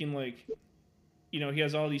up making like he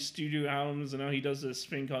has all these studio albums, and now he does this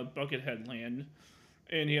thing called Buckethead Land,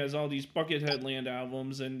 and he has all these Buckethead Land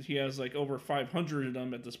albums, and he has like over 500 of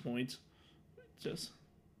them at this point. Just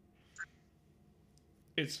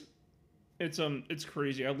it's it's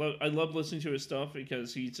crazy. I love listening to his stuff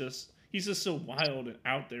because he's just so wild and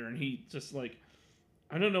out there, and he just like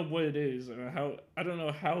I don't know what it is, I don't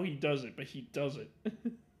know how he does it, but he does it.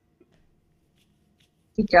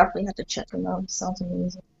 You definitely have to check him out. Sounds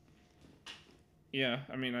amazing. Yeah,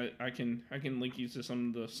 I mean I can link you to some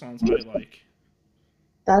of the songs I like.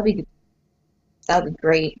 That'd be that'd be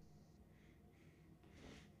great.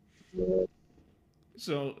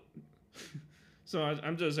 So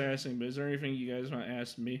I'm just asking, but is there anything you guys want to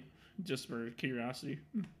ask me, just for curiosity?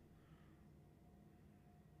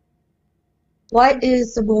 What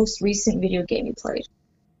is the most recent video game you played?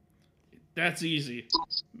 That's easy.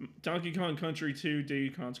 Donkey Kong Country 2, Diddy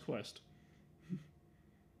Kong's Quest.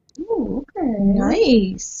 Ooh, okay.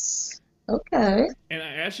 Nice. Okay. And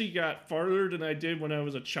I actually got farther than I did when I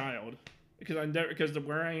was a child, because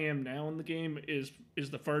where I am now in the game is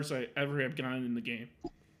the farthest I ever have gone in the game.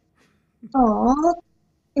 Aw,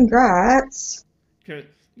 congrats.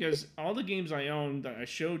 Because all the games I own that I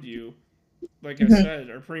showed you, like I Hmm. said,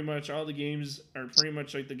 are pretty much like the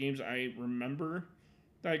games I remember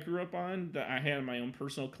that I grew up on, that I had in my own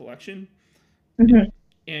personal collection. Hmm.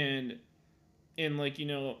 And like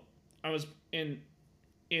I was and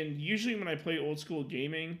usually when I play old school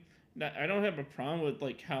gaming, that I don't have a problem with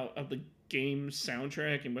like how of the game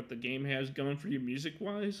soundtrack and what the game has going for you music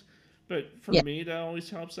wise. But for Yeah. me, that always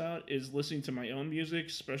helps out is listening to my own music,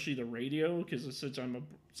 especially the radio, because since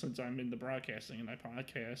I'm in the broadcasting and I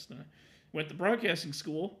podcast, and I went to broadcasting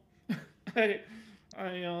school. I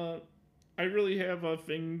I I really have a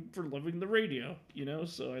thing for loving the radio,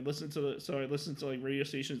 So I listen to like radio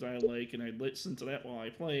stations I like, and I listen to that while I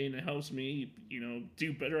play, and it helps me,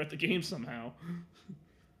 do better at the game somehow.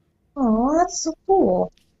 Oh, that's so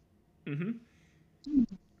cool. Mm-hmm.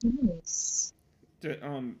 Nice. Did,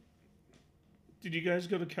 did you guys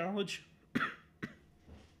go to college?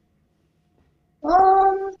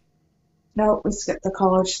 Um, No, we skipped the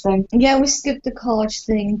college thing. yeah, we skipped the college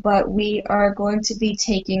thing, but we are going to be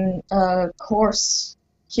taking a course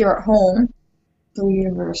here at home Through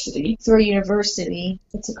university. through a university.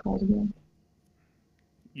 What's it called again?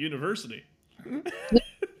 University.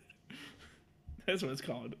 That's what it's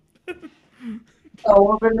called. So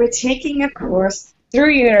we're going to be taking a course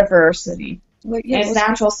through university What, yeah, in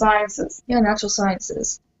natural sciences. yeah, natural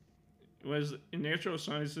sciences. Was in natural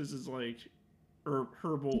sciences is like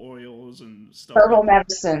herbal oils and stuff Herbal like that.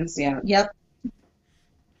 medicines, yeah. Yep.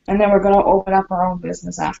 And then we're going to open up our own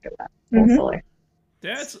business after that, Mhm. hopefully.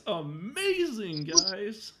 That's amazing,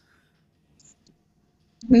 guys.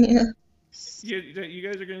 Yeah. You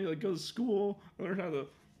guys are gonna like go to school, learn how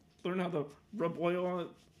to rub oil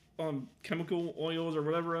on chemical oils or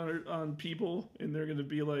whatever on people, and they're gonna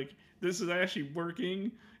be like, this is actually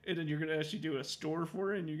working, and then you're gonna actually do a store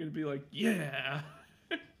for it, and you're gonna be like, yeah.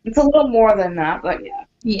 It's a little more than that, but yeah.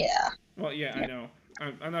 Yeah. Well, yeah, I Yeah. know.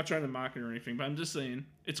 I'm not trying to mock it or anything, but I'm just saying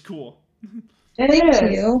it's cool. It Thank is.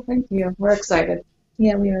 you. Thank you. We're excited.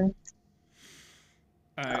 Yeah, we are.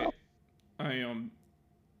 I I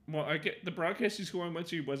well, I get the broadcasting school I went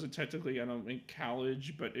to wasn't technically, I don't think,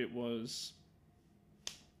 college, but it was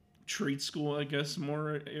trade school, I guess,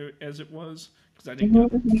 more as it was, because I didn't go.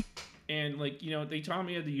 Mhm. And like they taught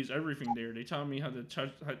me how to use everything there. They taught me how to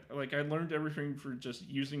touch. Like I learned everything for just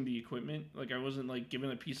using the equipment. Like I wasn't like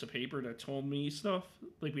given a piece of paper that told me stuff.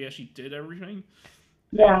 Like we actually did everything.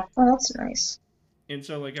 Yeah. Oh, that's nice. And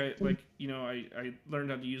so I learned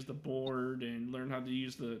how to use the board and learned how to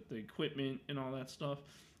use the equipment and all that stuff.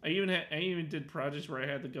 I even did projects where I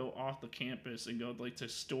had to go off the campus and go like to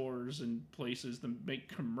stores and places to make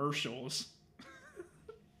commercials.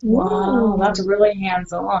 Wow, Ooh. that's really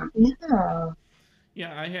hands-on. Yeah.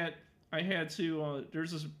 Yeah, I had to.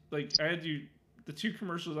 There's this like I had to. The two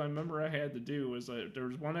commercials I remember I had to do was there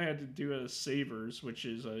was one I had to do at Savers, which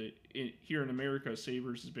is here in America,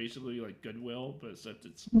 Savers is basically like Goodwill, but except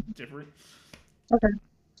it's different. Okay.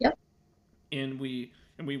 Yep. And we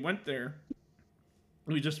went there.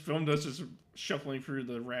 We just filmed us just shuffling through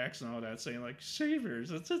the racks and all that, saying like, "Savers,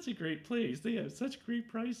 it's such a great place. They have such great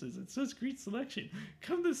prices and such great selection.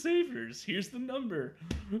 Come to Savers. Here's the number."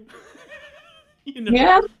 you know.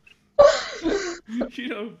 Yeah.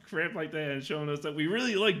 Crap like that, and showing us that we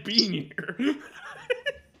really like being here.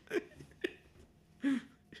 That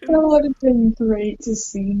would have been great to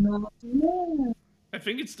see that. Yeah. I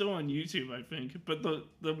think it's still on YouTube, I think. But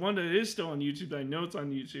the one that is still on YouTube, I know it's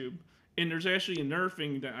on YouTube. And there's actually another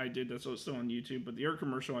thing that I did that's still on YouTube, but the air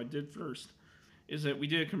commercial I did first is that we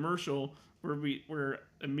did a commercial where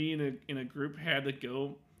me in a group had to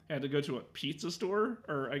go to a pizza store,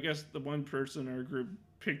 or I guess the one person in our group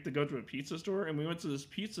picked to go to a pizza store, and we went to this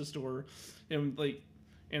pizza store, and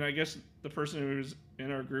I guess the person who was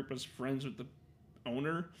in our group was friends with the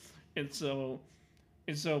owner, and so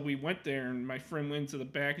we went there, and my friend went to the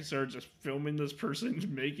back and started just filming this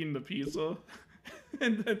person making the pizza.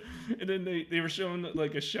 and then they were showing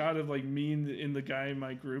like a shot of like me and the guy in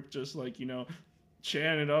my group just like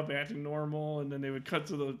chatting it up, acting normal, and then they would cut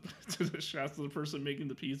to the shots of the person making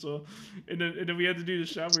the pizza, and then we had to do the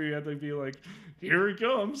shot where you had to be like, "Here it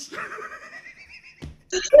comes."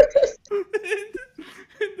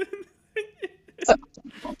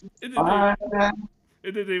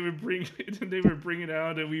 and then they would bring it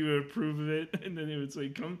out, and we would approve of it, and then they would say,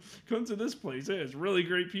 "Come to this place. Hey, it's really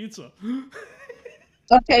great pizza."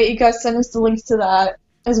 Okay, you guys send us the links to that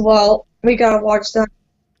as well. We gotta watch that.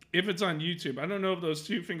 If it's on YouTube, I don't know if those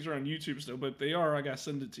two things are on YouTube still, but if they are, I gotta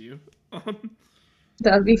send it to you.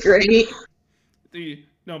 That'd be great.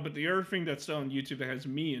 But the other thing that's still on YouTube that has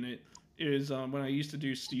me in it is when I used to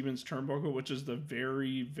do Steven's Turnbuckle, which is the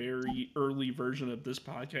very, very early version of this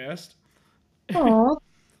podcast. Aww.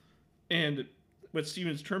 And what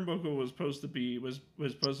Steven's Turnbuckle was supposed to be was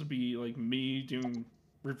supposed to be like me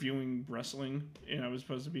reviewing wrestling, and I was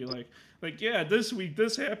supposed to be like yeah, this week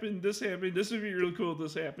this happened, this would be really cool,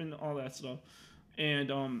 this happened, all that stuff.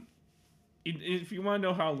 And if you want to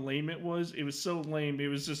know how lame it was so lame. It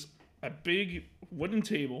was just a big wooden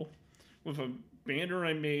table with a banner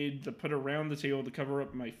I made to put around the table to cover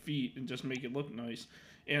up my feet and just make it look nice,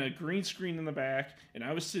 and a green screen in the back, and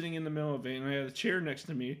I was sitting in the middle of it, and I had a chair next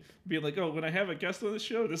to me, be like, "Oh, when I have a guest on the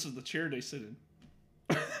show, this is the chair they sit in."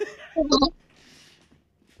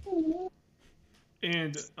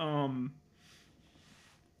 And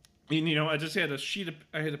I just had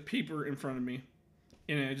I had a paper in front of me,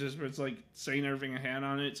 and I just was like saying everything I had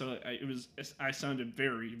on it, so I sounded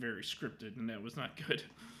very, very scripted, and that was not good.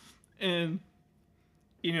 And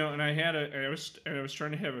and I was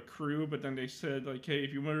trying to have a crew, but then they said like, "Hey,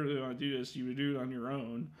 if you really want to do this, you would do it on your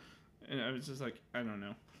own." And I was just like, I don't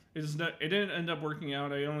know. It didn't end up working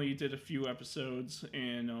out. I only did a few episodes,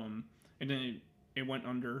 and then it went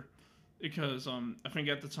under because I think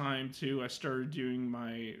at the time too I started doing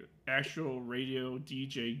my actual radio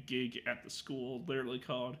DJ gig at the school, literally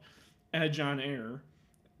called Edge on Air.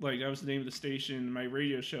 Like, that was the name of the station. My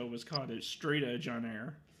radio show was called Straight Edge on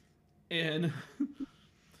Air, and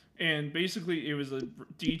and basically it was a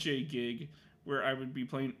DJ gig where I would be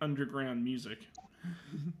playing underground music.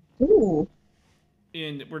 Ooh.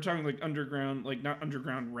 And we're talking like underground, like not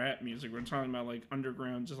underground rap music. We're talking about like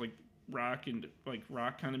underground, just like rock and like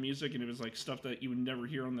rock kind of music, and it was like stuff that you would never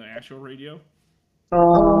hear on the actual radio.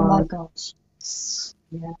 Oh my gosh.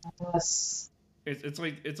 Yes. It's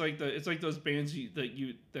like those bands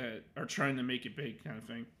that are trying to make it big kind of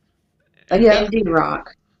thing. Yeah. Indie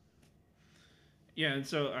rock. Yeah, and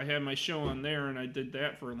so I had my show on there, and I did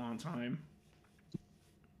that for a long time.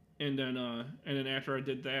 And then after I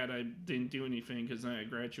did that, I didn't do anything because then I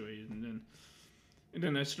graduated, and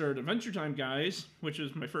then I started Adventure Time Guys, which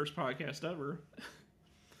is my first podcast ever,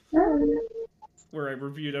 where I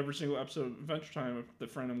reviewed every single episode of Adventure Time with the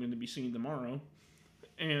friend I'm going to be seeing tomorrow,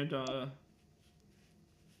 and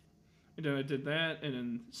then I did that, and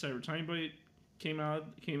then Cyber Time Bite came out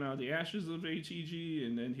of the ashes of ATG,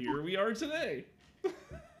 and then here we are today.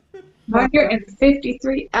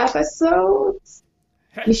 153 episodes.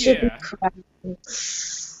 Heck You should be yeah! proud.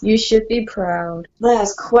 You should be proud.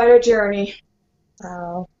 That's quite a journey.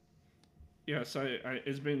 Wow. Yes, it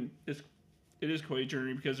is quite a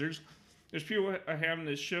journey because there's people I have on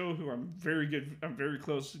this show who I'm very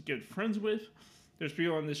close to good friends with. There's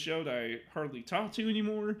people on this show that I hardly talk to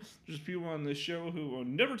anymore. There's people on this show who will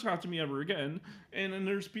never talk to me ever again. And then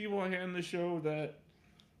there's people I have on the show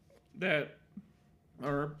that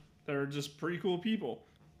are just pretty cool people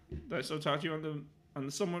that I still talk to on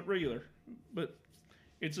the somewhat regular. But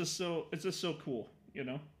it's just so cool, you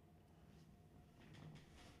know.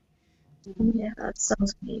 Yeah, that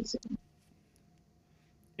sounds amazing.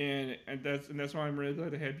 And that's why I'm really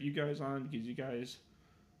glad to have you guys on, because you guys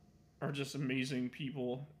are just amazing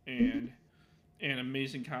people and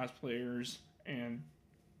amazing cosplayers and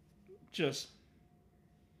just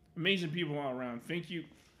amazing people all around. Thank you.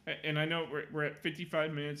 And I know we're at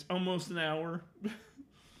 55 minutes, almost an hour.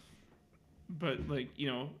 But, like, you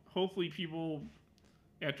know, hopefully people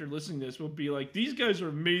after listening to this will be like, these guys are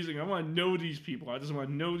amazing. I want to know these people. I just want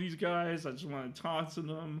to know these guys. I just want to talk to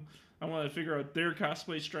them. I want to figure out their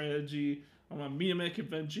cosplay strategy. I want to meet them at a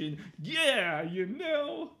convention. Yeah, you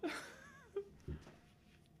know.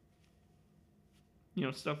 You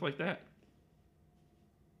know, stuff like that.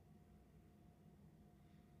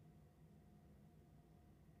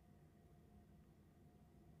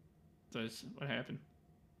 So what happened?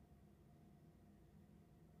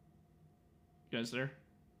 You guys there?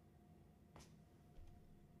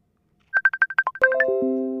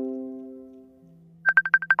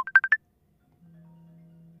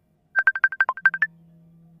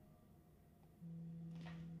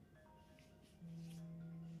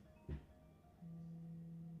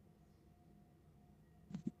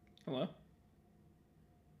 Hello?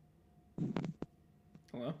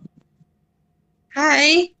 Hello?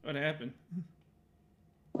 Hi. What happened?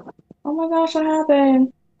 Oh my gosh, what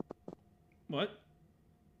happened? What?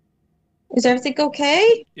 Is everything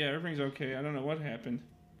okay? Yeah, everything's okay. I don't know what happened.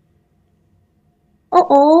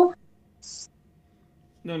 Uh-oh.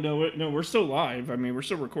 No, we're still live. I mean, we're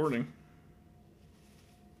still recording.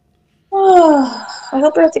 Oh, I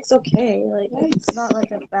hope everything's okay. Like, it's not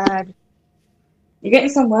like a bad. You getting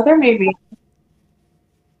some weather, maybe?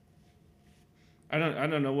 I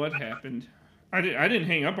don't know what happened. I didn't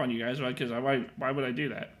hang up on you guys, because why would I do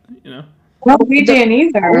that? You know. No, we didn't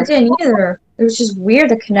either. We didn't either. It was just weird.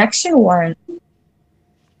 The connection went.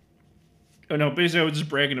 Oh no, basically I was just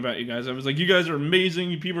bragging about you guys. I was like, you guys are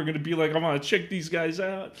amazing. People are gonna be like, I want to check these guys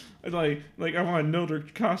out. And like I want to know their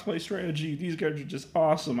cosplay strategy. These guys are just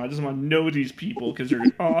awesome. I just want to know these people because they're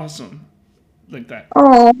awesome, like that.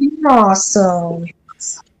 Oh, you're awesome.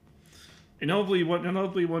 And hopefully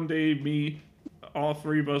one day all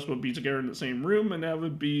three of us will be together in the same room, and that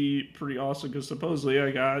would be pretty awesome. Because supposedly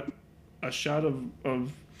I got a shot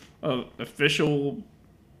of official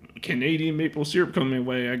Canadian maple syrup coming my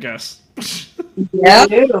way, I guess. Yeah,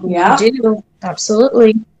 Yeah. you do.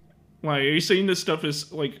 Absolutely. Why are you saying this stuff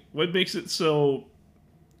is like? What makes it so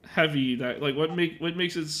heavy? That like what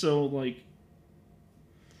makes it so like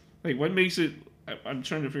what makes it? I'm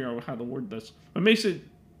trying to figure out how to word this. What makes it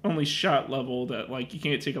only shot level that like you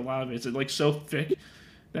can't take a lot of it? Is it like so thick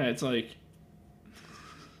that it's like?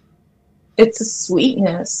 It's a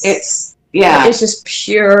sweetness. It's just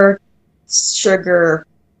pure sugar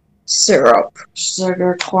syrup.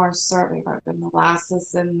 sugar, cornstarch, we got the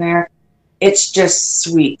molasses in there. It's just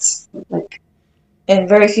sweet. Like, And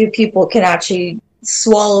very few people can actually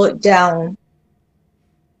swallow it down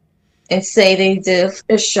and say they did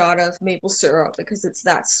a shot of maple syrup because it's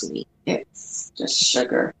that sweet. it's just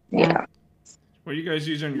sugar. Yeah. What do you guys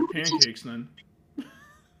use on your pancakes then?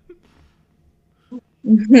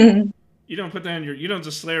 You don't put that in you don't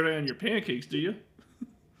just slare that on your pancakes, do you?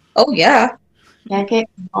 Oh, yeah.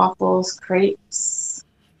 Pancakes, waffles, crepes,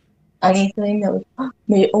 Anything that would.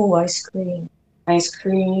 Ice cream. ice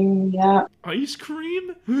cream. Yeah. Ice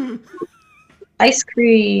cream? Ice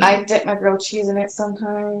cream. I dip my grilled cheese in it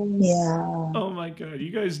sometimes. Yeah. Oh my god, you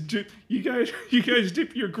guys dip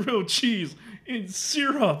your grilled cheese in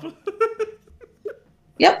syrup.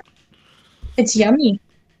 Yep. It's yummy.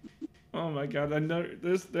 Oh my god, I know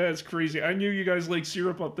that's crazy. I knew you guys like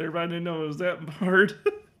syrup up there, but I didn't know it was that hard.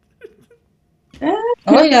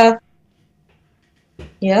 Oh, yeah.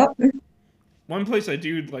 Yep. One place I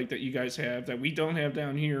do like that you guys have that we don't have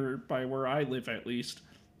down here by where I live at least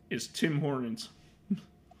is Tim Hortons.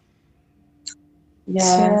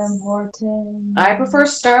 Yes. Tim Hortons. I prefer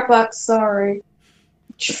Starbucks, sorry.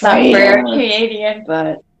 It's not very Canadian,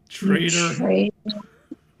 but Trader. Trade.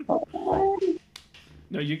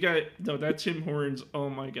 No, that Tim Hortons. Oh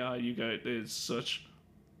my god, you guys, it is such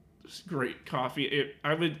great coffee.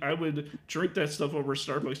 I would drink that stuff over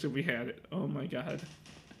Starbucks if we had it. Oh my god,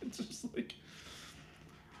 it's just like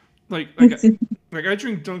I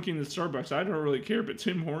drink Dunkin' and Starbucks. I don't really care, but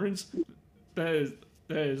Tim Hortons, that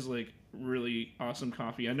is like really awesome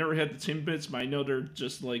coffee. I never had the Timbits, but I know they're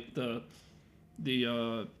just like the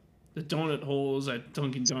donut holes at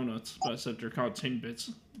Dunkin' Donuts, but except they're called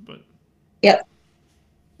Timbits. But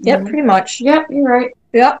Yep, pretty much. yep, you're right.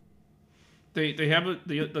 Yep. They have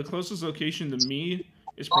the closest location to me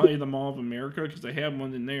is probably the Mall of America because they have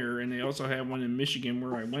one in there, and they also have one in Michigan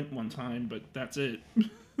where I went one time, but that's it.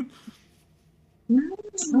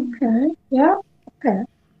 Okay. Yeah. Okay.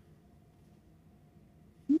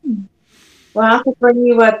 Well, I have to bring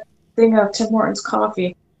you a thing of Tim Hortons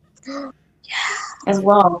coffee as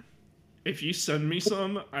well. If you send me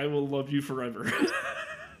some, I will love you forever.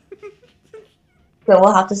 So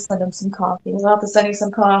we'll have to send him some coffee. We'll have to send you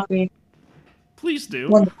some coffee. Please do.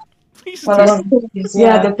 One, Please One do. of those cookies,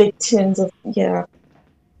 yeah, yeah. the big tins of Yeah,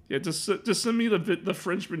 just send me the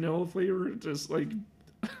French vanilla flavor. Just like,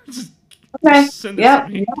 just, Okay. just send it Yep.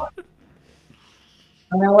 to me.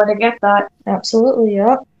 I know where to get that. absolutely,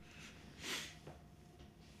 yep.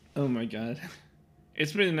 Oh my god,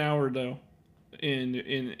 it's been an hour though,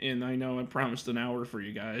 and I know I promised an hour for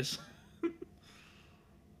you guys.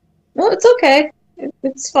 No, it's okay.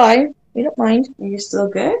 It's fine. We don't mind. Are you still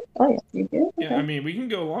good? Oh yeah, you do. Yeah, I Okay. mean we can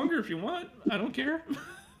go longer if you want. I don't care.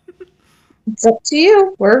 It's up to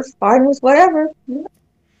you. We're fine with whatever.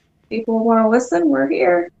 People want to listen, we're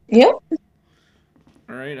here. Yep.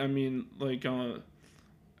 All right. I mean, like,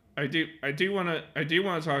 I do want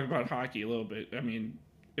to talk about hockey a little bit. I mean,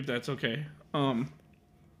 if that's okay.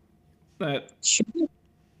 That Sure.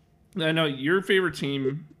 I know your favorite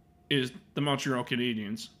team is the Montreal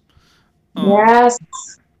Canadiens. Yes.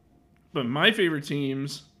 But my favorite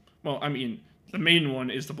teams, well, I mean, the main one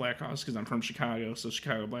is the Blackhawks because I'm from Chicago, so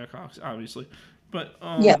Chicago Blackhawks, obviously. But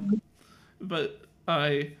Yeah. but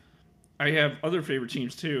I have other favorite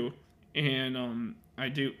teams too, and I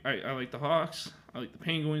like the Hawks, I like the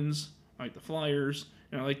Penguins, I like the Flyers,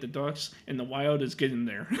 and I like the Ducks, and the Wild is getting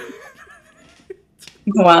there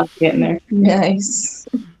Wow, getting there. Nice.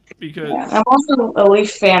 because Yeah. I'm also a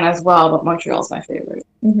Leaf fan as well, but Montreal's my favorite.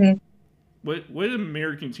 Mm-hmm. what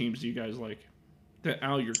American teams do you guys like that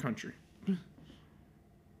out of your country?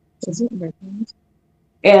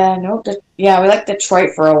 Yeah, no, yeah, we liked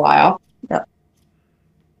Detroit for a while.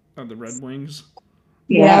 The Red Wings,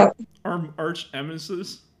 Yeah. our arch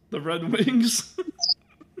nemesis, the Red Wings.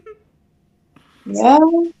 Yeah.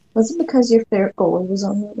 Was it because your favorite goalie was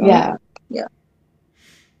on the Yeah.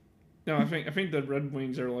 No, I think the Red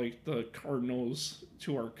Wings are like the Cardinals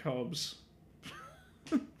to our Cubs.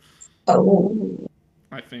 Oh.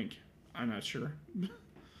 I think. I'm not sure.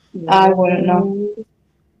 I wouldn't know.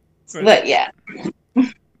 But yeah.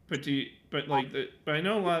 But but I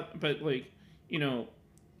know a lot. But like, you know,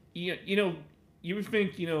 you would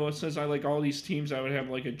think, since I like all these teams, I would have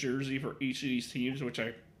like a jersey for each of these teams, which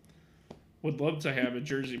I would love to have a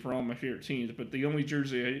jersey for all my favorite teams. But the only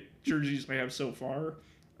jerseys I have so far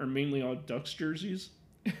are mainly all Ducks jerseys.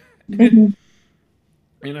 Mhm.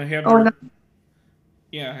 And I have Oh, their, no.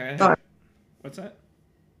 yeah, I have, Sorry. what's that?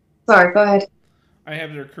 Sorry, go ahead. I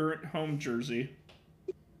have their current home jersey,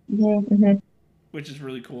 Mm-hmm. which is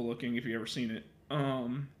really cool looking if you ever seen it.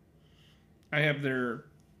 I have their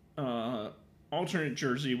alternate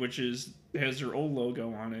jersey, which has their old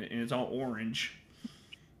logo on it, and it's all orange.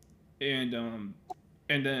 And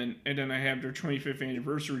then I have their 25th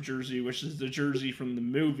anniversary jersey, which is the jersey from the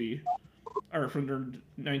movie, or from their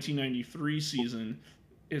 1993 season.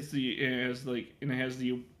 It has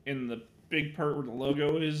in the big part where the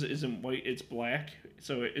logo isn't white, it's black,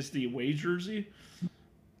 so it's the away jersey.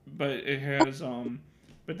 But it has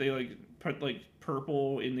but they like put like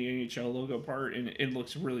purple in the NHL logo part, and it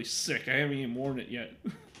looks really sick. I haven't even worn it yet.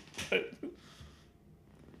 But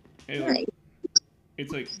Nice.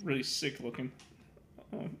 it's like really sick looking.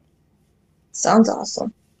 Sounds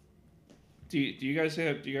awesome. Do you guys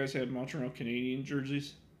have Montreal Canadian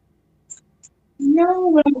jerseys?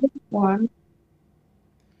 No, but I want one.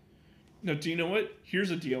 No, do you know what?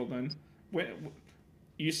 Here's a deal then. When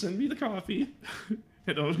you send me the coffee,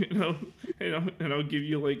 and I'll give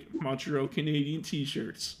you like Montreal Canadian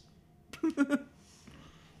T-shirts.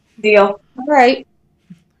 Deal. All right.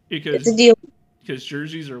 because It's a deal.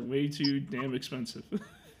 jerseys are way too damn expensive.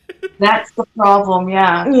 That's the problem,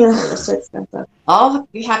 yeah. Yeah. They're so expensive. I'll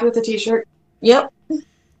be happy with the t-shirt. Yep.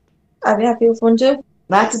 I'd be happy with one too.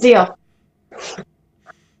 That's a deal.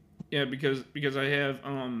 Yeah, because I have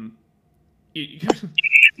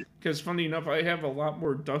because funny enough, I have a lot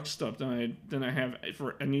more Duck stuff than I have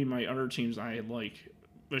for any of my other teams I like,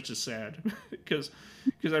 which is sad because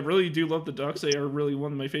I really do love the Ducks. They are really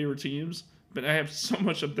one of my favorite teams, but I have so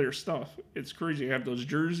much of their stuff. It's crazy. I have those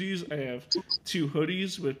jerseys. I have 2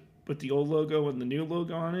 hoodies with the old logo and the new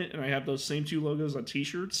logo on it, and I have those same 2 logos on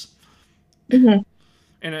T-shirts. Mm-hmm.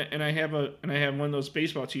 And I have one of those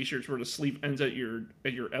baseball T-shirts where the sleeve ends at your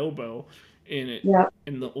elbow, and Yeah.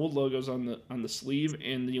 and the old logos on the sleeve,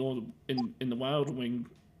 and the old in the Wild Wing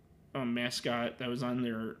mascot that was on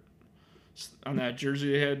that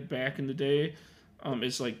jersey they had back in the day.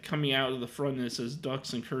 It's like coming out of the front and it says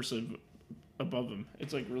Ducks in cursive above him.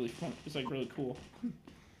 It's like really fun. It's like really cool.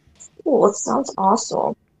 Cool. It sounds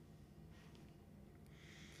awesome.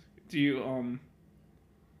 Do you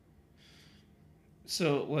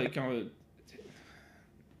so like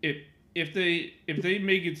if they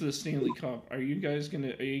make it to the Stanley Cup, are you guys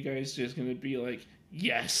just gonna be like,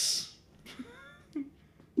 yes?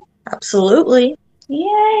 Absolutely.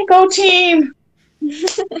 Yay, go team!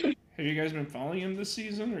 Have you guys been following him this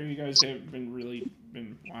season, or you guys haven't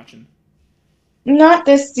been watching? Not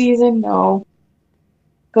this season, no.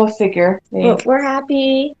 Go figure. Well, we're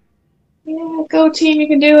happy. Yeah, go team, you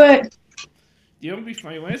can do it. You know, it'd be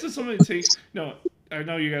funny. Why is it someone that takes? No, I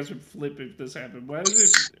know you guys would flip if this happened. Why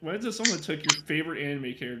is it someone that took your favorite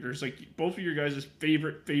anime characters, like both of your guys'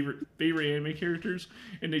 favorite anime characters,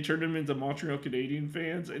 and they turned them into Montreal Canadian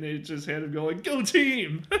fans, and they just had them go like, "Go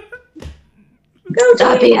team!" Go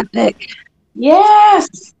That'd be team! epic.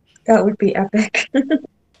 Yes! That would be epic.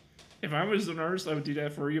 If I was an artist, I would do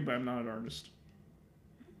that for you, but I'm not an artist.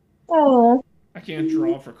 Oh, I can't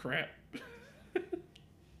draw for crap.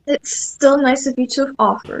 it's still nice of you to have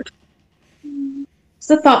offered. It's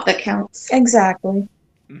the thought that counts. Exactly.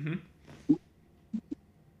 Mm-hmm.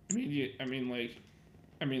 You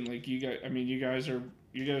guys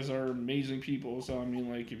are amazing people. So I mean,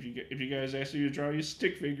 like, if you guys ask me to draw you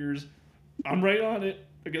stick figures, I'm right on it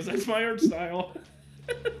because that's my art style.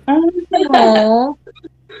 Aww,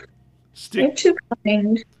 you're too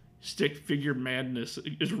kind. Stick figure madness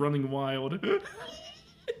is running wild.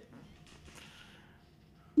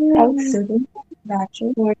 Absolutely.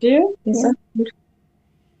 Gotcha. Would you? Yes, Yeah. I would.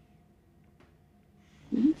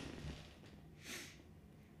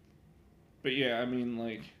 But yeah, I mean,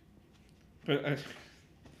 like,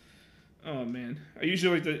 oh man, I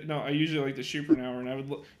usually like to shoot for an hour, and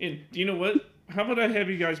and do you know what? How about I have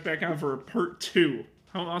you guys back on for a part 2?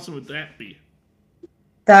 How awesome would that be?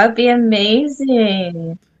 That would be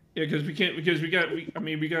amazing. Yeah, because we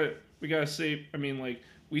gotta save. I mean, like,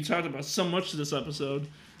 we talked about so much this episode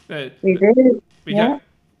that We did. Yeah.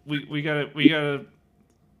 we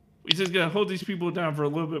just gotta hold these people down for a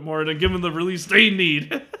little bit more and then give them the release they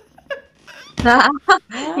need.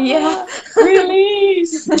 Yeah.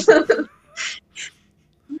 Release!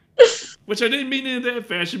 Which I didn't mean in that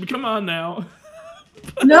fashion, but come on now.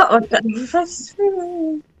 No, that's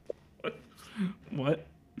true. What?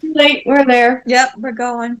 Late, we're there. Yep, we're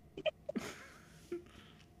going.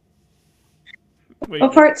 Wait. Well,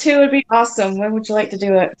 part 2 would be awesome. When would you like to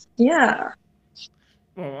do it? Yeah.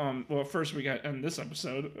 Well, first we got to end this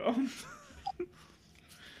episode.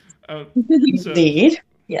 So, Indeed.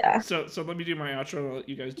 Yeah. so let me do my outro. I'll let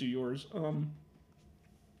you guys do yours.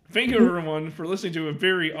 Thank you everyone for listening to a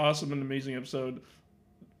very awesome and amazing episode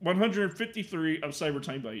 153 of Cyber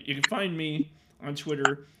Time Bite. You can find me on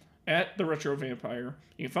Twitter at the Retro Vampire.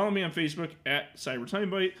 You can follow me on Facebook at Cyber Time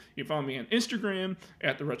Bite. You can follow me on Instagram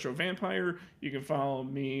at the Retro Vampire. You can follow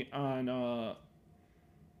me on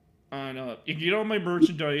you can get all my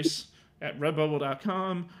merchandise at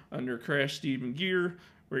redbubble.com under Crash Steven Gear,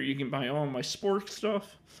 where you can buy all my spork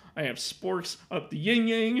stuff. I have sporks up the yin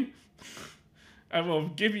yang. I will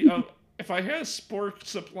give you if I had a spork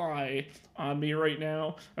supply on me right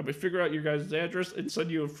now, I would figure out your guys' address and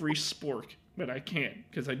send you a free spork. But I can't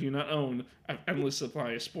because I do not own an endless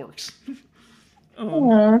supply of sporks.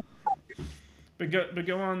 But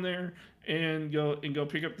go on there and go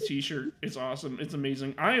pick up the T-shirt. It's awesome. It's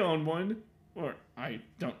amazing. I own one, or I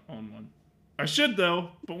don't own one. I should though,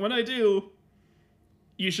 but when I do,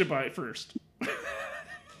 you should buy it first.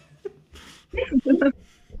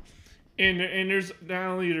 and there's not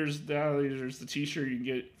only there's the T-shirt you can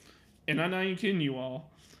get, and I'm not even kidding you all.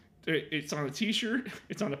 It's on a T-shirt.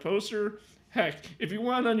 It's on a poster. Heck, if you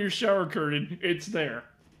want it on your shower curtain, it's there.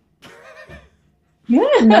 Yeah.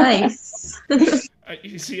 Nice.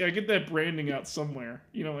 You see, I get that branding out somewhere.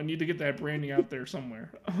 You know, I need to get that branding out there somewhere.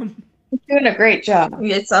 You're doing a great job.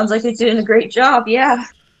 It sounds like you're doing a great job. Yeah.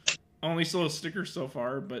 Only sold stickers so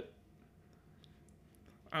far, but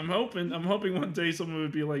I'm hoping one day someone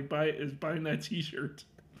would be like buying that T-shirt.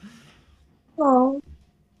 Oh,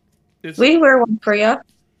 It's we'd wear one for you.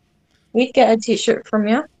 We'd get a T-shirt from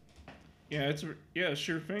you. yeah,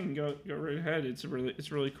 sure thing. Go right ahead. It's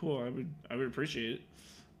really cool. I would appreciate it.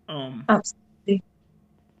 Absolutely.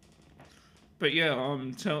 But yeah,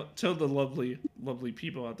 tell the lovely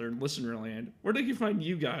people out there in listener land where they can find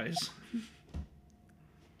you guys.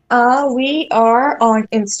 We are on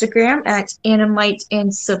Instagram at Animite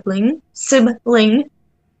and Sibling,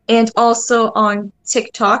 and also on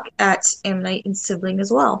TikTok at Animite and Sibling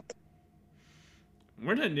as well.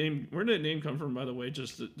 Where did that name come from, by the way?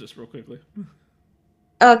 Just real quickly.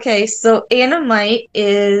 Okay, so Animite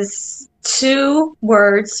is two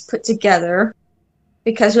words put together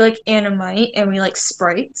because we like Animite and we like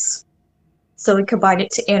sprites. So we combined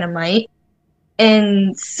it to Animite.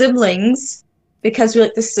 And siblings because we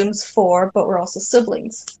like The Sims 4, but we're also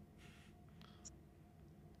siblings.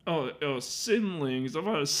 Oh, siblings. I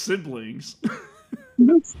thought it was siblings.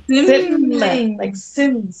 Siblings. Like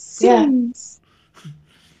Sims. Yeah. Sims.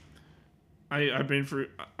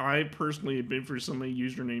 I personally have been through so many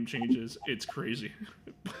username changes. It's crazy.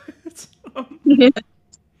 But,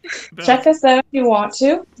 Check us out if you want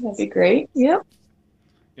to. That'd be great. Yep.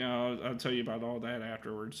 Yeah, I'll tell you about all that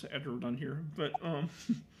afterwards, after we're done here. But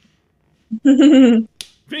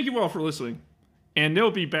thank you all for listening, and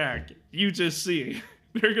they'll be back. You just see,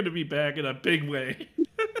 they're gonna be back in a big way.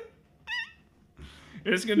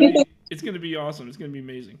 It's gonna be awesome. It's gonna be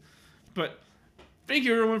amazing. But thank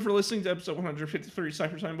you everyone for listening to episode 153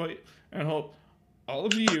 Cypher Time Bite, and I hope all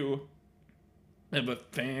of you have a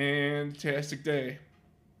fantastic day.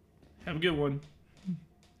 Have a good one.